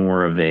seems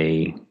more of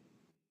an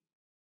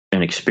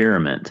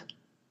experiment,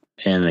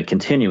 and a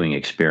continuing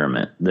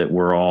experiment that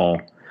we're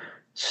all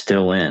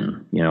still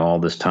in, all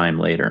this time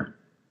later.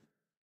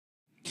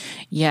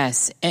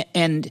 Yes.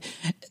 And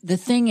the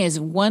thing is,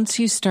 once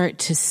you start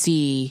to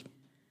see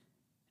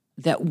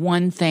that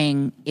one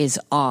thing is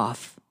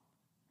off,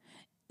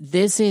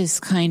 this is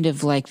kind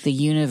of like the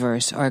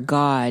universe or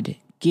God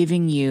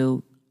giving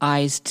you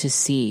eyes to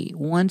see.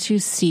 Once you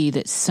see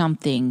that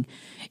something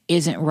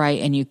isn't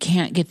right and you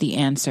can't get the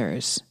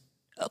answers,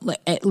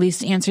 at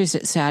least answers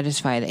that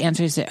satisfy, the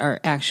answers that are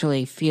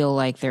actually feel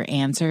like they're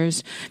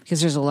answers, because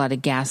there's a lot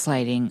of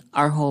gaslighting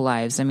our whole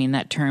lives. I mean,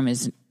 that term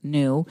is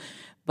new,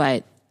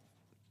 but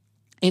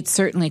it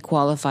certainly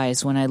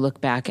qualifies when I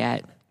look back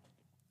at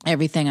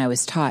everything I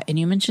was taught. And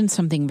you mentioned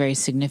something very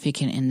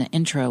significant in the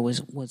intro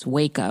was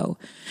Waco.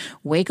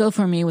 Waco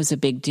for me was a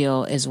big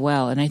deal as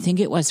well. And I think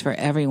it was for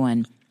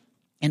everyone.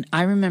 And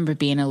I remember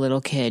being a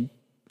little kid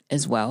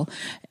as well,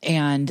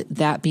 and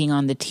that being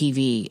on the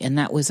TV, and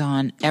that was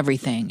on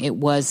everything. It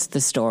was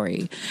the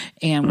story.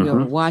 And we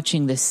were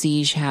watching the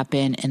siege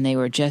happen, and they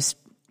were just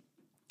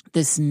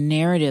this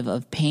narrative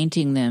of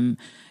painting them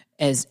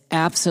as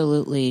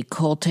absolutely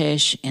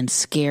cultish and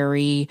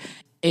scary.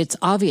 It's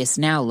obvious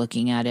now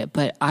looking at it,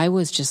 but I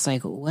was just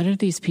like, what are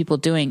these people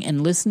doing?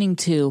 And listening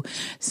to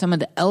some of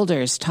the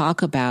elders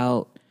talk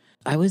about,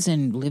 I was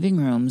in living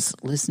rooms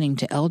listening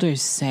to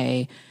elders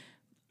say,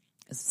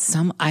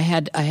 I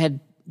had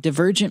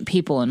divergent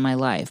people in my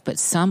life, but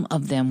some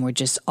of them were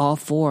just all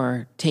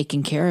for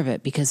taking care of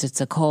it because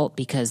it's a cult,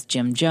 because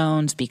Jim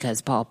Jones,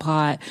 because Pol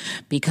Pot,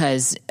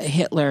 because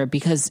Hitler,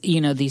 because,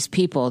 these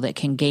people that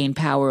can gain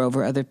power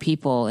over other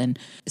people. And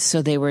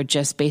so they were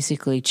just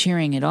basically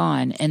cheering it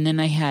on. And then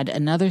I had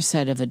another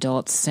set of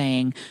adults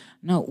saying,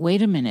 no,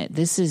 wait a minute,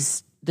 this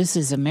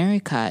is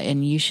America,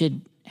 and you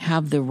should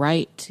have the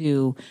right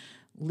to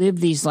live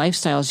these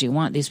lifestyles you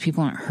want. These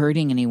people aren't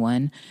hurting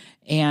anyone.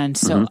 And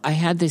so I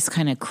had this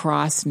kind of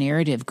cross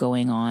narrative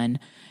going on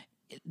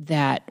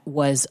that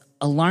was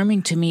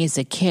alarming to me as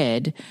a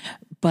kid,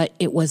 but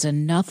it was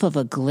enough of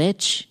a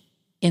glitch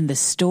in the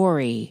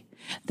story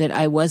that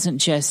I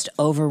wasn't just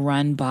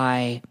overrun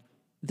by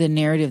the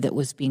narrative that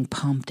was being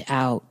pumped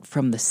out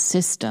from the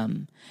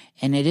system.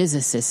 And it is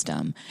a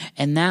system.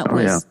 And that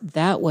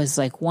was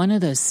like one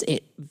of those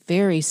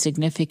very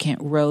significant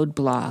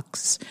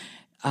roadblocks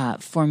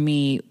for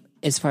me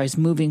as far as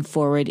moving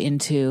forward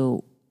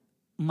into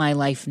my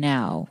life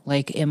now.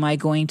 Like, am I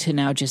going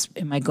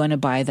to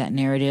buy that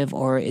narrative,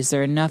 or is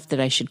there enough that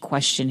I should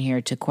question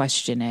here to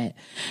question it?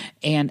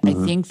 And I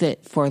think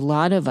that for a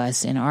lot of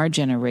us in our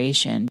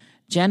generation,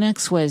 Gen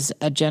X was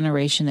a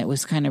generation that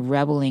was kind of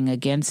rebelling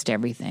against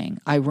everything.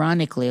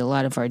 Ironically, a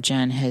lot of our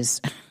gen has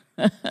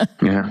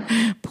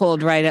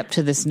pulled right up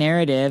to this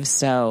narrative.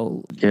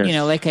 So,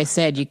 like I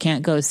said, you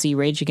can't go see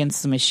Rage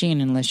Against the Machine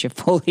unless you're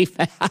fully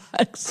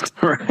vaxxed.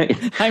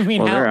 Right. I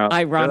mean, how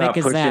ironic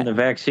is that? They're pushing the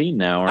vaccine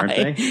now, aren't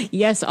they?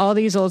 Yes, all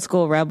these old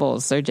school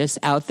rebels are just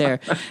out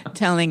there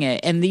telling it.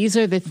 And these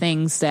are the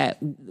things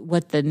that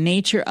what the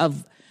nature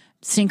of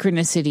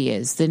synchronicity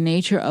is, the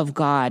nature of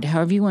God,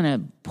 however you want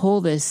to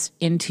pull this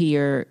into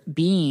your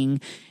being,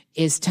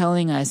 is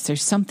telling us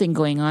there's something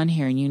going on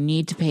here and you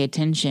need to pay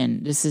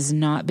attention. This is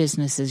not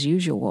business as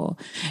usual.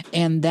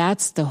 And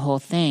that's the whole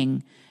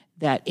thing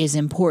that is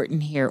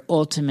important here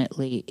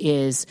ultimately,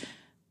 is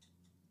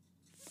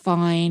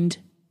find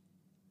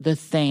the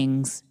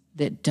things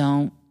that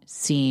don't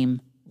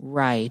seem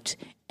right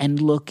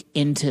and look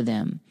into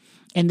them.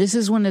 And this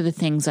is one of the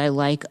things I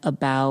like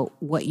about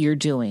what you're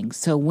doing.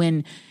 So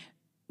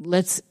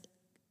let's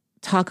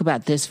talk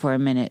about this for a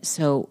minute.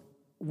 So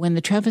when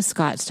the Travis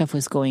Scott stuff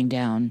was going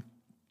down,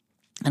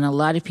 and a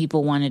lot of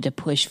people wanted to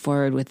push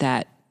forward with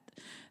that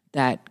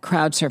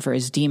crowd surfer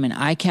is demon,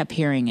 I kept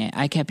hearing it.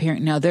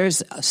 Now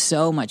there's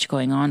so much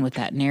going on with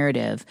that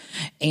narrative.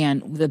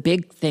 And the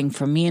big thing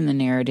for me in the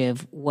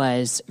narrative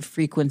was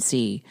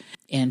frequency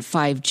and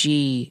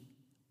 5G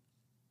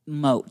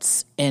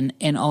motes and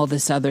all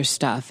this other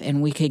stuff.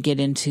 And we could get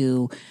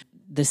into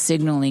the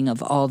signaling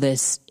of all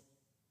this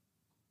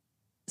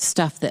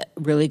stuff that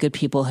really good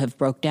people have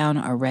broke down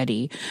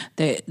already,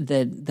 the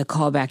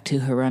callback to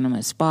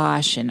Hieronymus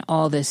Bosch and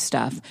all this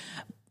stuff.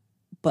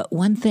 But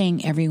one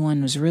thing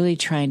everyone was really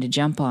trying to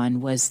jump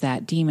on was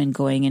that demon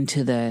going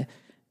into the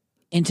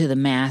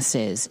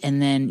masses,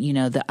 and then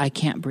the I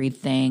can't breathe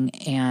thing.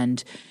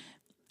 And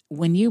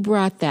when you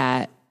brought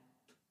that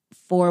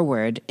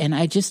forward, and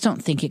I just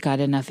don't think it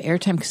got enough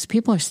airtime because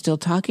people are still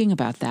talking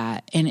about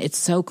that, and it's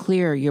so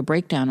clear, your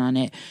breakdown on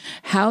it.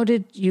 How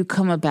did you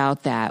come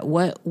about that?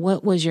 What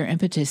was your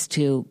impetus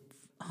to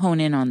hone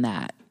in on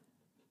that?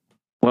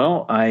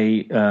 Well,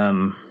 I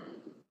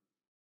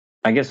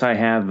guess I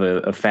have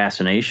a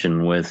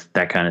fascination with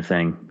that kind of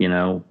thing,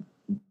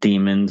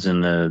 demons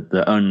and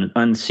the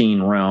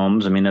unseen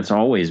realms. I mean, that's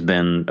always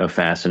been a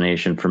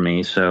fascination for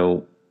me.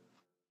 So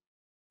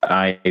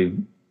I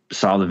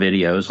saw the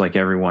videos like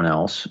everyone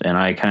else, and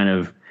I kind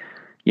of,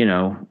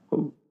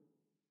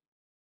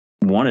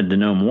 wanted to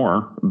know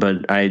more,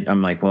 but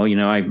I'm like, well,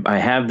 I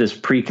have this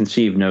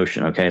preconceived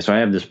notion. Okay. So I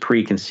have this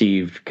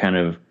preconceived kind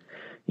of,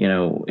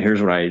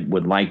 here's what I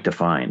would like to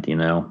find,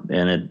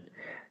 and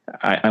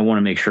I want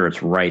to make sure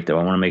it's right, though.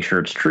 I want to make sure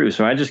it's true.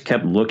 So I just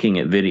kept looking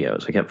at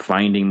videos. I kept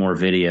finding more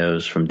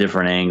videos from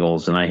different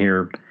angles, and I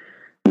hear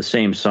the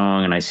same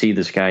song, and I see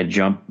this guy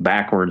jump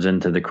backwards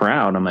into the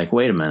crowd. I'm like,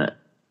 wait a minute.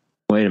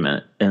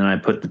 And then I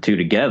put the two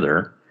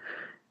together,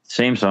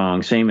 same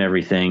song, same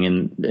everything,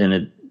 and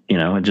it,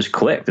 it just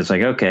clicked. It's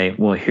like, okay,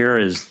 well, here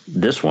is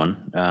this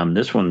one.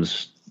 This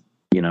one's,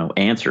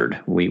 answered.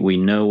 We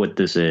know what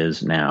this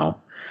is now.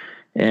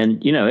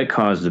 And, it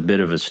caused a bit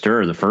of a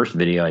stir. The first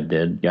video I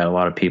did got a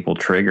lot of people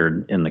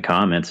triggered in the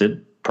comments.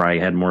 It probably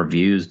had more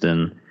views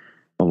than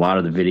a lot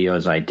of the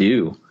videos I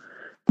do.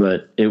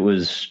 But it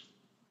was,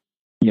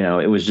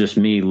 it was just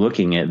me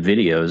looking at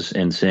videos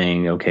and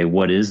saying, okay,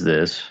 what is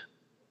this?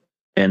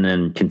 And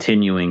then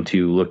continuing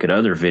to look at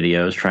other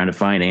videos, trying to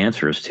find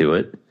answers to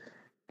it,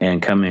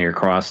 and coming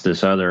across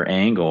this other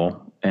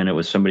angle. And it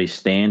was somebody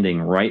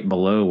standing right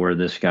below where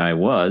this guy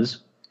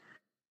was.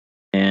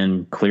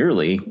 And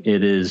clearly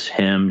it is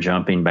him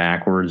jumping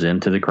backwards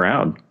into the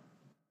crowd.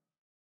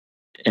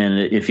 And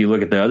if you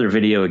look at the other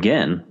video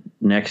again,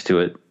 next to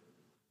it,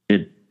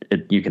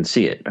 you can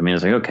see it. I mean,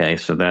 it's like, okay,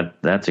 so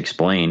that's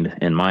explained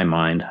in my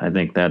mind. I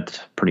think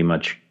that pretty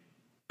much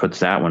puts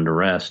that one to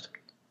rest.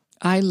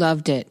 I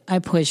loved it. I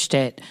pushed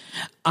it.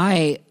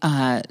 And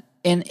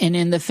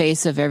in the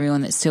face of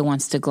everyone that still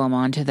wants to glom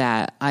onto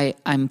that,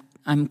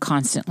 I'm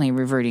constantly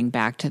reverting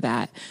back to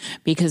that,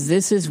 because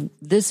this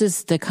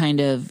is the kind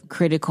of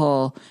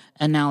critical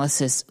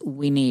analysis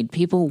we need.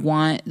 People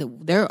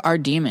there are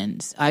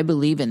demons. I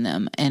believe in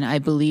them, and I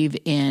believe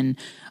in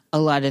a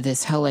lot of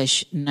this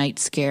hellish night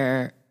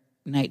scare.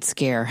 I'm going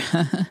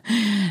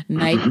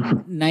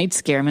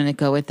to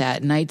go with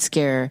that night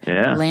scare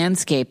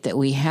landscape that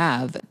we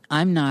have.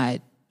 I'm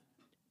not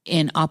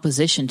in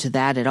opposition to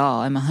that at all.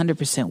 I'm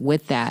 100%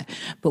 with that,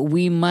 but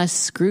we must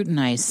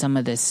scrutinize some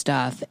of this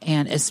stuff,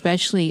 and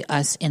especially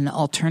us in the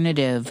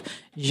alternative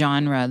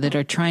genre that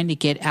are trying to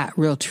get at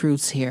real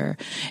truths here.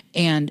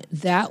 And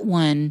that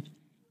one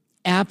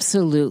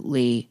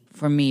absolutely,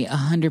 for me,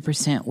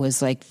 100%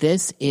 was like,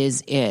 this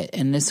is it.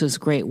 And this was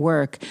great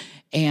work.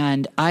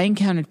 And I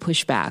encountered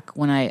pushback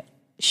when I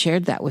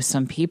shared that with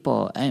some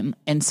people.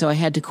 And so I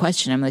had to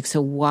question. I'm like,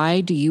 so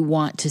why do you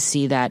want to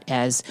see that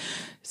as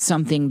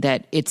something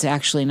that it's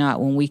actually not,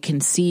 when we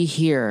can see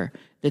here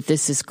that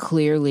this is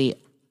clearly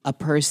a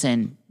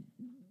person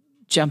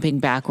jumping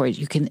backwards?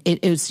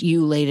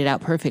 You laid it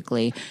out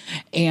perfectly.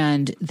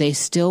 And they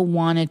still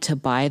wanted to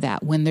buy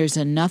that when there's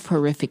enough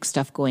horrific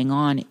stuff going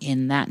on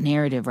in that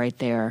narrative right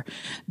there,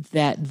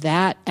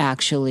 that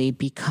actually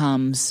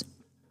becomes,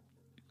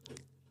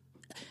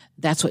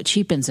 that's what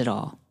cheapens it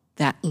all.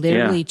 That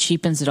literally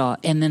cheapens it all.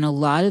 And then a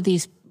lot of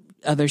these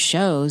other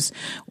shows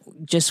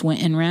just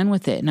went and ran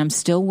with it. And I'm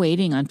still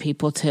waiting on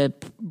people to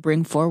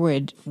bring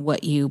forward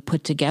what you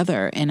put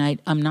together. And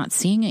I'm not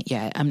seeing it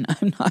yet. I'm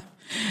not,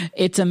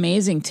 it's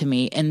amazing to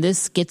me. And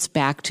this gets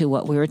back to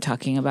what we were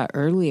talking about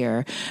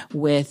earlier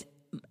with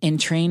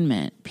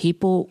entrainment,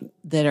 people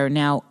that are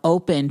now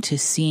open to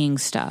seeing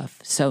stuff.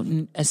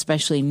 So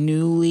especially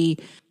newly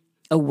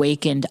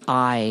awakened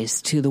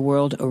eyes to the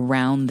world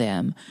around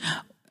them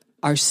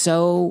are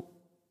so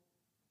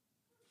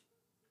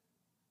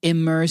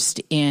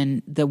immersed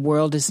in the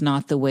world is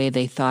not the way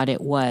they thought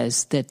it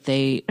was, that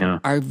they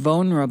are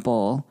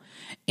vulnerable,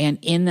 and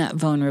in that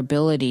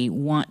vulnerability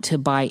want to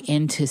buy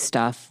into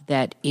stuff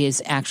that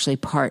is actually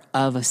part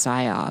of a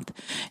psyop.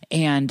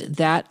 And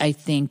that, I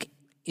think,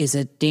 is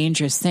a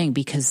dangerous thing,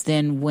 because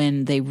then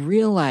when they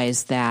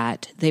realize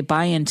that, they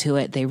buy into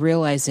it, they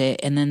realize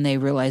it, and then they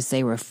realize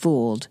they were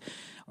fooled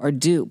or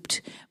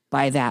duped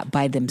by that,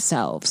 by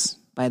themselves,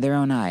 by their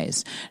own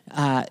eyes,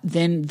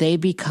 then they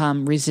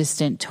become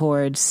resistant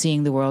towards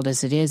seeing the world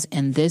as it is.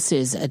 And this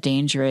is a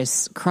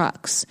dangerous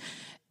crux.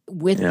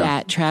 With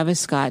that Travis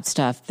Scott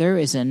stuff, there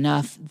is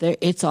enough there.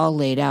 It's all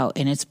laid out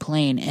and it's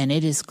plain, and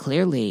it is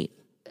clearly,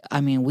 I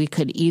mean, we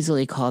could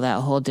easily call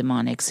that whole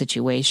demonic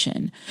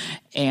situation.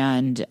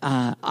 And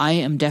I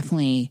am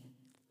definitely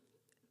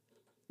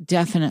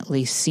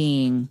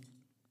seeing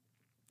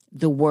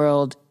the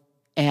world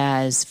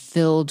as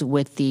filled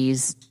with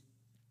these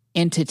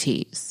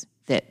entities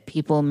that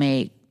people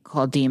may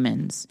call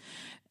demons,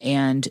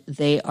 and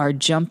they are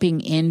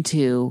jumping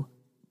into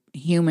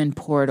human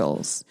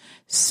portals.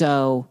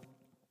 So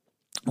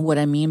what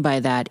I mean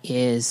by that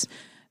is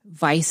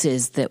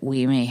vices that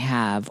we may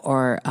have,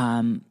 or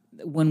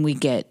when we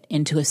get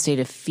into a state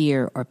of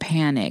fear or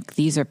panic,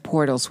 these are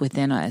portals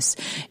within us.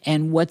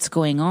 And what's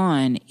going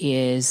on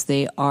is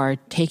they are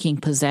taking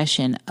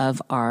possession of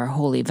our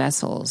holy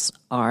vessels,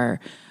 our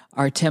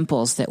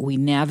temples that we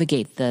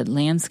navigate the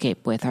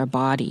landscape with, our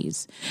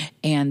bodies.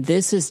 And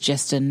this is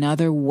just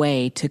another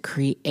way to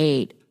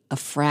create a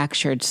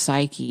fractured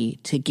psyche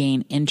to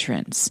gain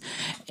entrance.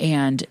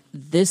 And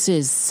this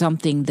is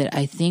something that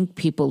I think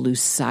people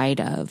lose sight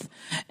of.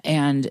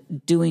 And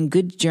doing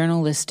good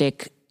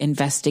journalistic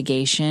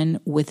investigation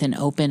with an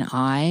open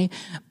eye,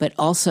 but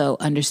also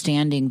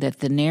understanding that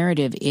the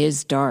narrative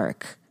is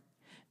dark.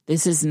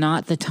 This is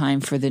not the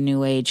time for the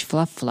new age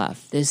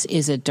fluff. This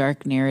is a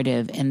dark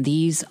narrative, and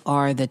these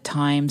are the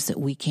times that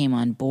we came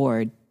on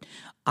board,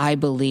 I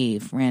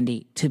believe,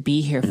 Randy, to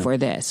be here for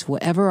this.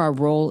 Whatever our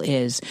role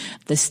is,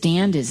 the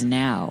stand is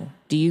now.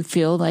 Do you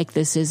feel like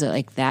this is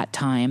like that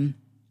time?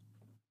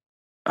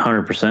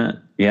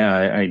 100%. Yeah,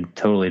 I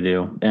totally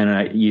do.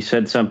 And you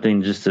said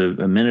something just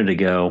a minute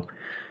ago,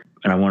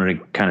 and I wanted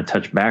to kind of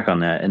touch back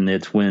on that. And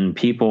it's when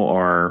people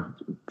are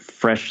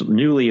fresh,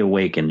 newly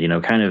awakened,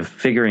 kind of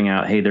figuring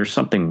out, hey, there's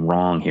something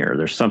wrong here.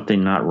 There's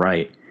something not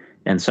right.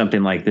 And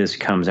something like this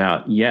comes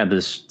out. Yeah,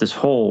 this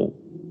whole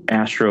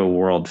Astro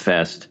World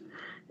Fest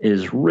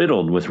is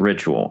riddled with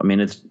ritual. I mean,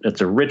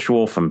 it's a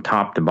ritual from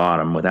top to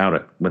bottom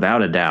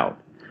without a doubt.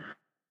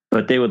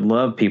 But they would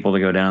love people to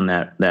go down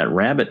that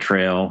rabbit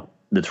trail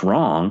that's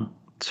wrong,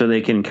 so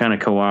they can kind of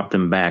co-opt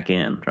them back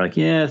in. They're like,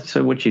 yeah,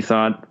 so what you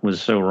thought was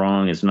so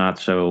wrong is not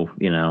so,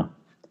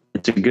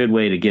 it's a good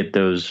way to get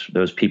those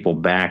people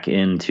back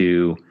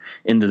into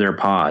their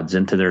pods,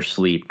 into their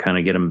sleep, kind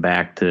of get them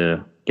back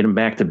to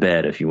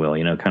bed, if you will,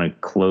 kind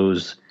of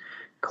close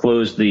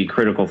the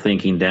critical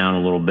thinking down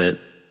a little bit.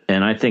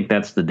 And I think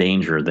that's the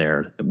danger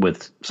there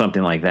with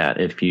something like that.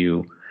 If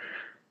you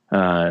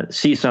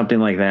see something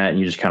like that and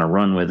you just kind of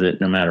run with it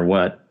no matter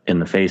what in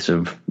the face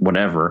of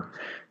whatever,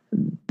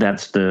 I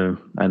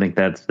think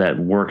that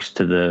works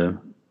to the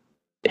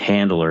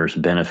handler's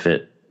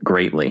benefit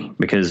greatly,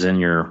 because then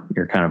you're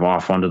kind of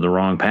off onto the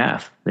wrong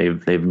path.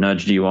 They've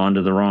nudged you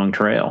onto the wrong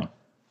trail.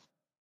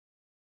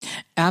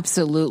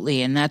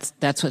 Absolutely. And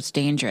that's what's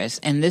dangerous.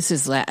 And this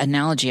is the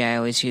analogy I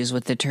always use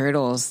with the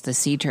turtles, the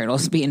sea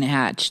turtles being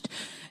hatched.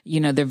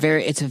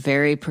 It's a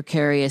very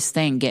precarious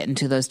thing getting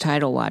to those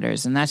tidal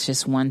waters. And that's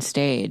just one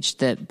stage.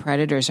 The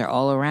predators are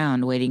all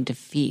around waiting to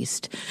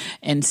feast.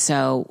 And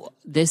so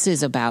this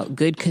is about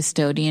good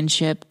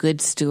custodianship, good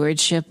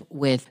stewardship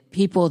with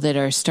people that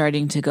are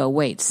starting to go,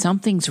 wait,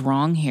 something's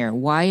wrong here.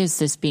 Why is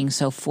this being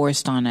so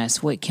forced on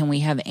us? What can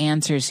we have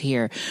answers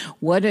here?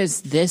 What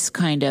is this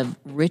kind of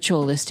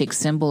ritualistic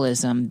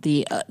symbolism?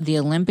 The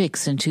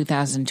Olympics in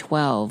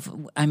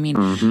 2012. I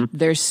mean,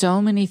 there's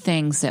so many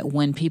things that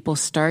when people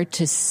start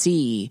to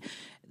see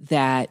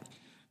that,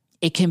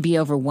 it can be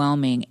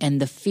overwhelming, and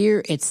the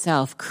fear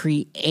itself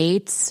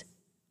creates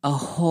a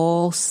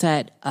whole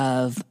set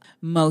of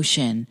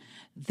motion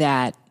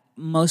that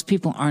most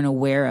people aren't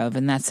aware of.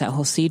 And that's that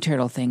whole sea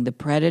turtle thing. The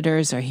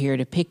predators are here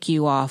to pick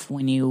you off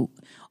when you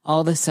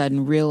all of a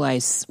sudden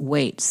realize,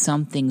 wait,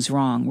 something's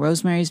wrong.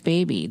 Rosemary's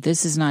Baby,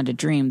 this is not a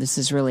dream. This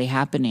is really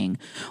happening.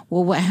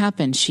 Well, what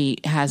happened? She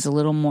has a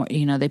little more,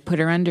 they put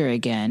her under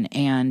again,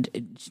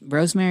 and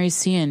Rosemary's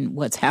seeing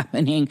what's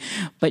happening,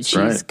 but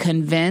she's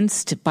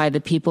convinced by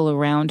the people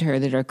around her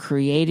that are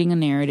creating a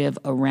narrative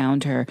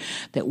around her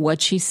that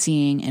what she's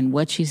seeing and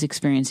what she's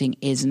experiencing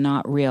is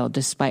not real,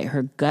 despite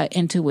her gut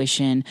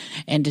intuition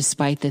and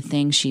despite the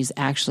things she's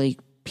actually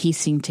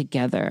piecing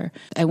together.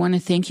 I want to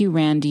thank you,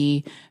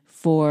 Randy,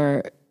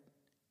 for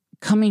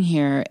coming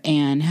here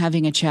and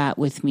having a chat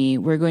with me.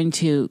 We're going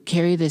to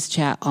carry this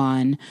chat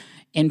on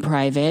in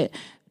private,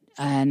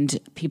 and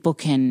people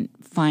can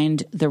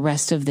find the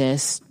rest of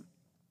this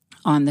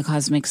on the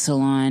Cosmic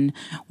Salon,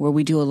 where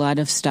we do a lot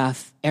of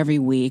stuff every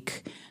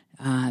week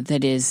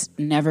that is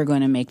never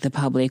going to make the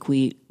public.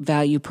 We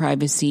value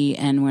privacy,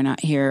 and we're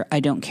not here.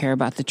 I don't care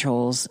about the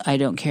trolls. I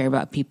don't care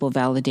about people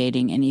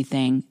validating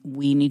anything.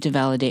 We need to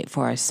validate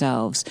for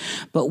ourselves.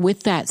 But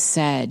with that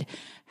said,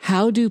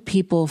 how do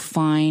people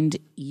find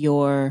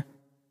your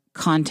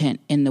content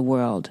in the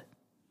world?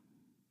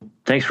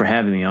 Thanks for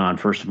having me on.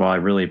 First of all, I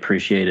really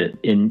appreciate it.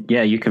 And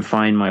yeah, you can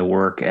find my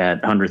work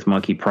at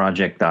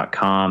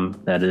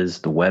 100thmonkeyproject.com. That is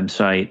the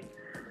website.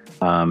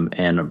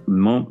 And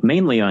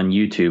mainly on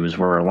YouTube is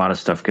where a lot of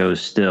stuff goes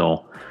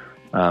still.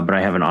 But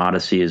I have an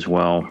Odyssey as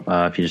well.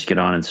 If you just get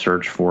on and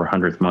search for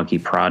 100th Monkey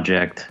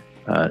Project,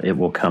 it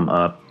will come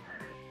up.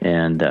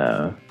 And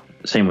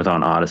same with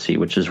on Odyssey,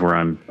 which is where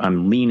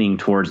I'm leaning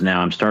towards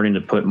now. I'm starting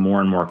to put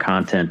more and more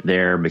content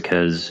there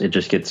because it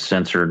just gets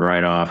censored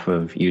right off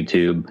of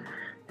YouTube.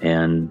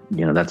 And,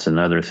 that's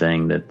another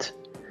thing that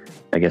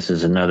I guess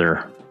is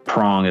another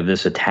prong of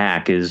this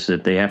attack, is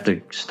that they have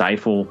to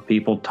stifle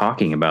people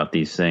talking about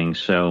these things.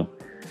 So,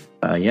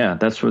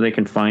 that's where they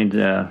can find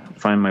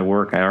my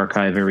work. I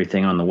archive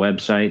everything on the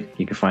website.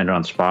 You can find it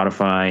on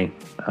Spotify,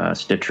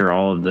 Stitcher,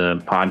 all of the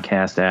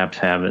podcast apps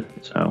have it.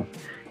 So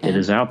it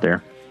is out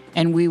there.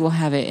 And we will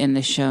have it in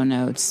the show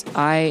notes.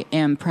 I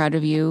am proud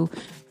of you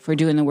for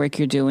doing the work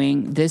you're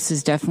doing. This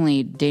is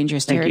definitely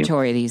dangerous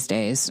territory these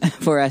days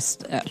for us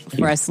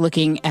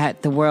looking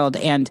at the world.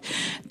 And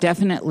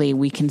definitely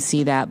we can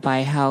see that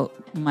by how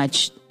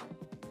much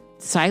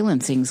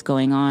silencing's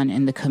going on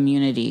in the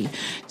community.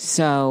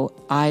 So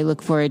I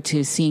look forward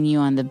to seeing you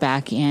on the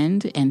back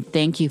end. And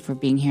thank you for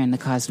being here in the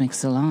Cosmic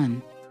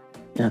Salon.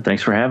 Yeah,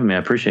 thanks for having me. I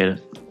appreciate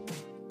it.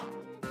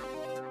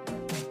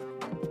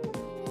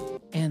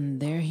 And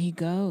there he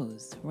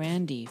goes,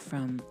 Randy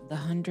from the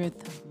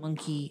 100th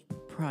Monkey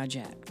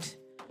Project.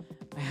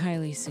 I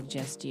highly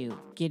suggest you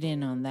get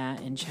in on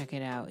that and check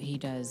it out. He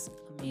does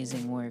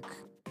amazing work.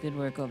 Good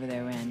work over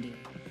there, Randy.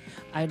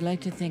 I'd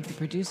like to thank the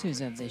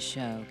producers of this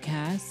show,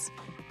 Cass,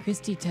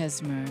 Christy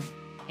Tesmer,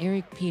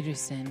 Eric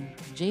Peterson,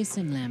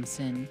 Jason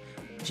Lamson,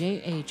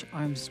 J.H.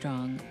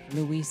 Armstrong,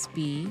 Luis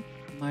B.,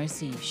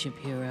 Marcy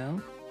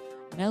Shapiro,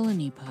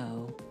 Melanie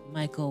Poe,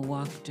 Michael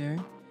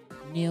Wachter,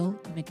 Neil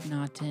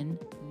McNaughton,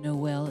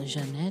 Noelle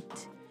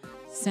Jeanette,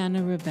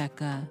 Sana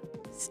Rebecca,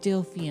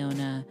 Still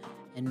Fiona,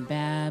 and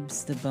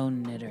Babs the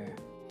Bone Knitter.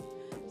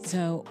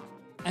 So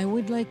I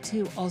would like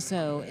to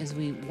also, as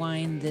we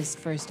wind this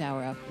first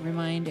hour up,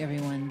 remind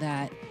everyone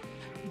that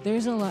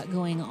there's a lot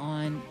going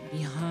on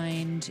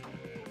behind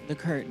the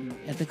curtain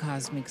at the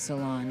Cosmic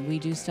Salon. We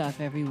do stuff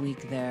every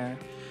week there,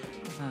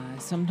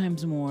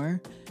 sometimes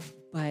more,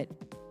 but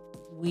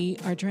we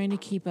are trying to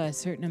keep a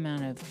certain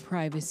amount of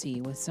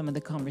privacy with some of the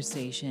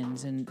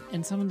conversations, and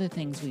some of the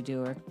things we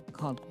do are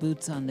called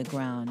Boots on the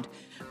Ground,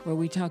 where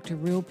we talk to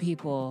real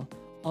people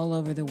all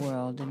over the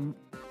world and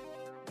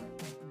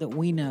that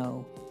we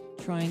know,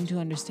 trying to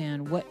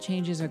understand what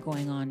changes are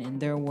going on in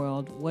their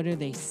world, what are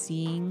they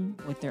seeing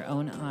with their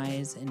own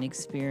eyes and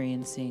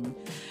experiencing.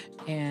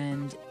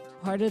 And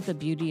part of the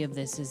beauty of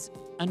this is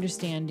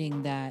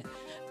understanding that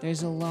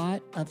there's a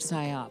lot of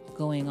psyop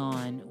going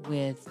on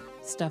with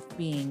stuff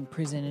being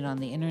presented on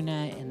the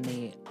internet and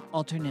the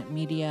alternate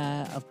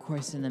media, of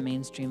course, in the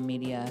mainstream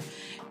media.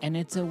 And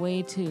it's a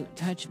way to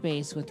touch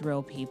base with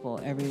real people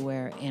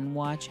everywhere and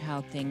watch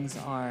how things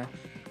are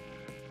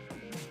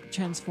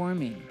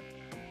transforming.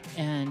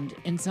 And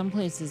in some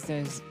places,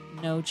 there's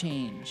no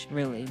change,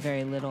 really,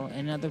 very little.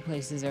 In other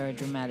places, there are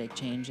dramatic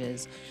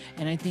changes.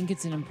 And I think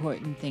it's an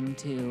important thing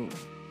to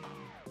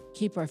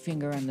keep our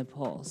finger on the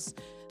pulse.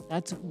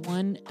 That's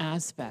one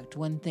aspect,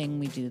 one thing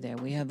we do there.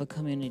 We have a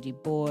community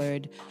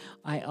board.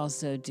 I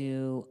also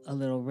do a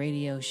little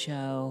radio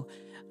show.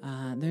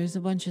 There's a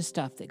bunch of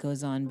stuff that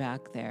goes on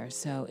back there.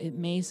 So it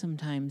may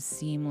sometimes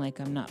seem like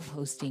I'm not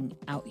posting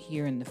out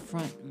here in the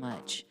front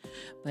much,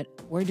 but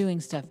we're doing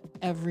stuff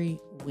every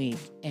week.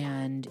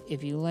 And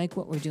if you like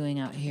what we're doing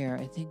out here,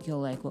 I think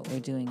you'll like what we're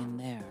doing in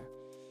there.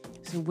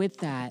 So with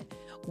that,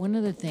 one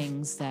of the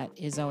things that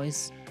is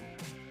always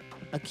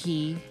a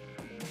key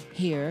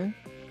here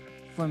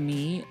for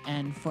me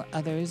and for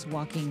others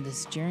walking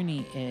this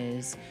journey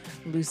is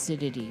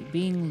lucidity,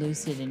 being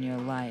lucid in your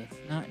life,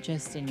 not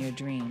just in your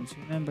dreams.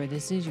 Remember,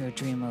 this is your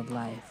dream of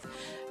life.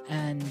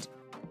 And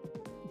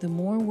the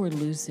more we're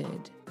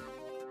lucid,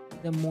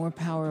 the more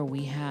power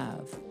we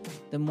have,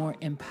 the more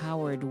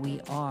empowered we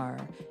are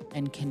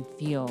and can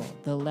feel,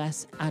 the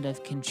less out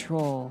of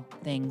control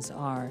things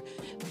are.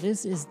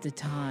 This is the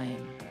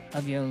time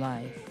of your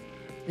life.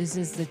 This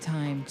is the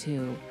time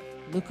to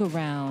look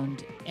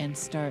around and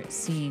start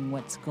seeing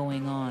what's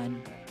going on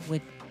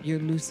with your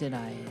lucid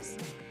eyes.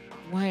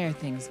 Why are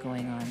things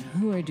going on?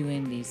 Who are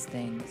doing these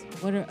things?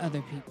 What are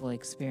other people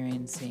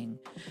experiencing?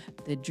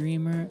 The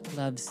dreamer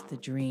loves the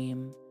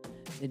dream.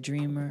 The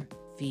dreamer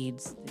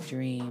feeds the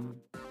dream.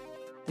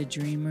 The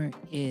dreamer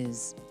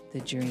is the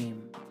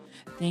dream.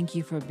 Thank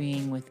you for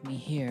being with me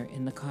here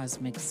in the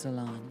Cosmic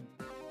Salon.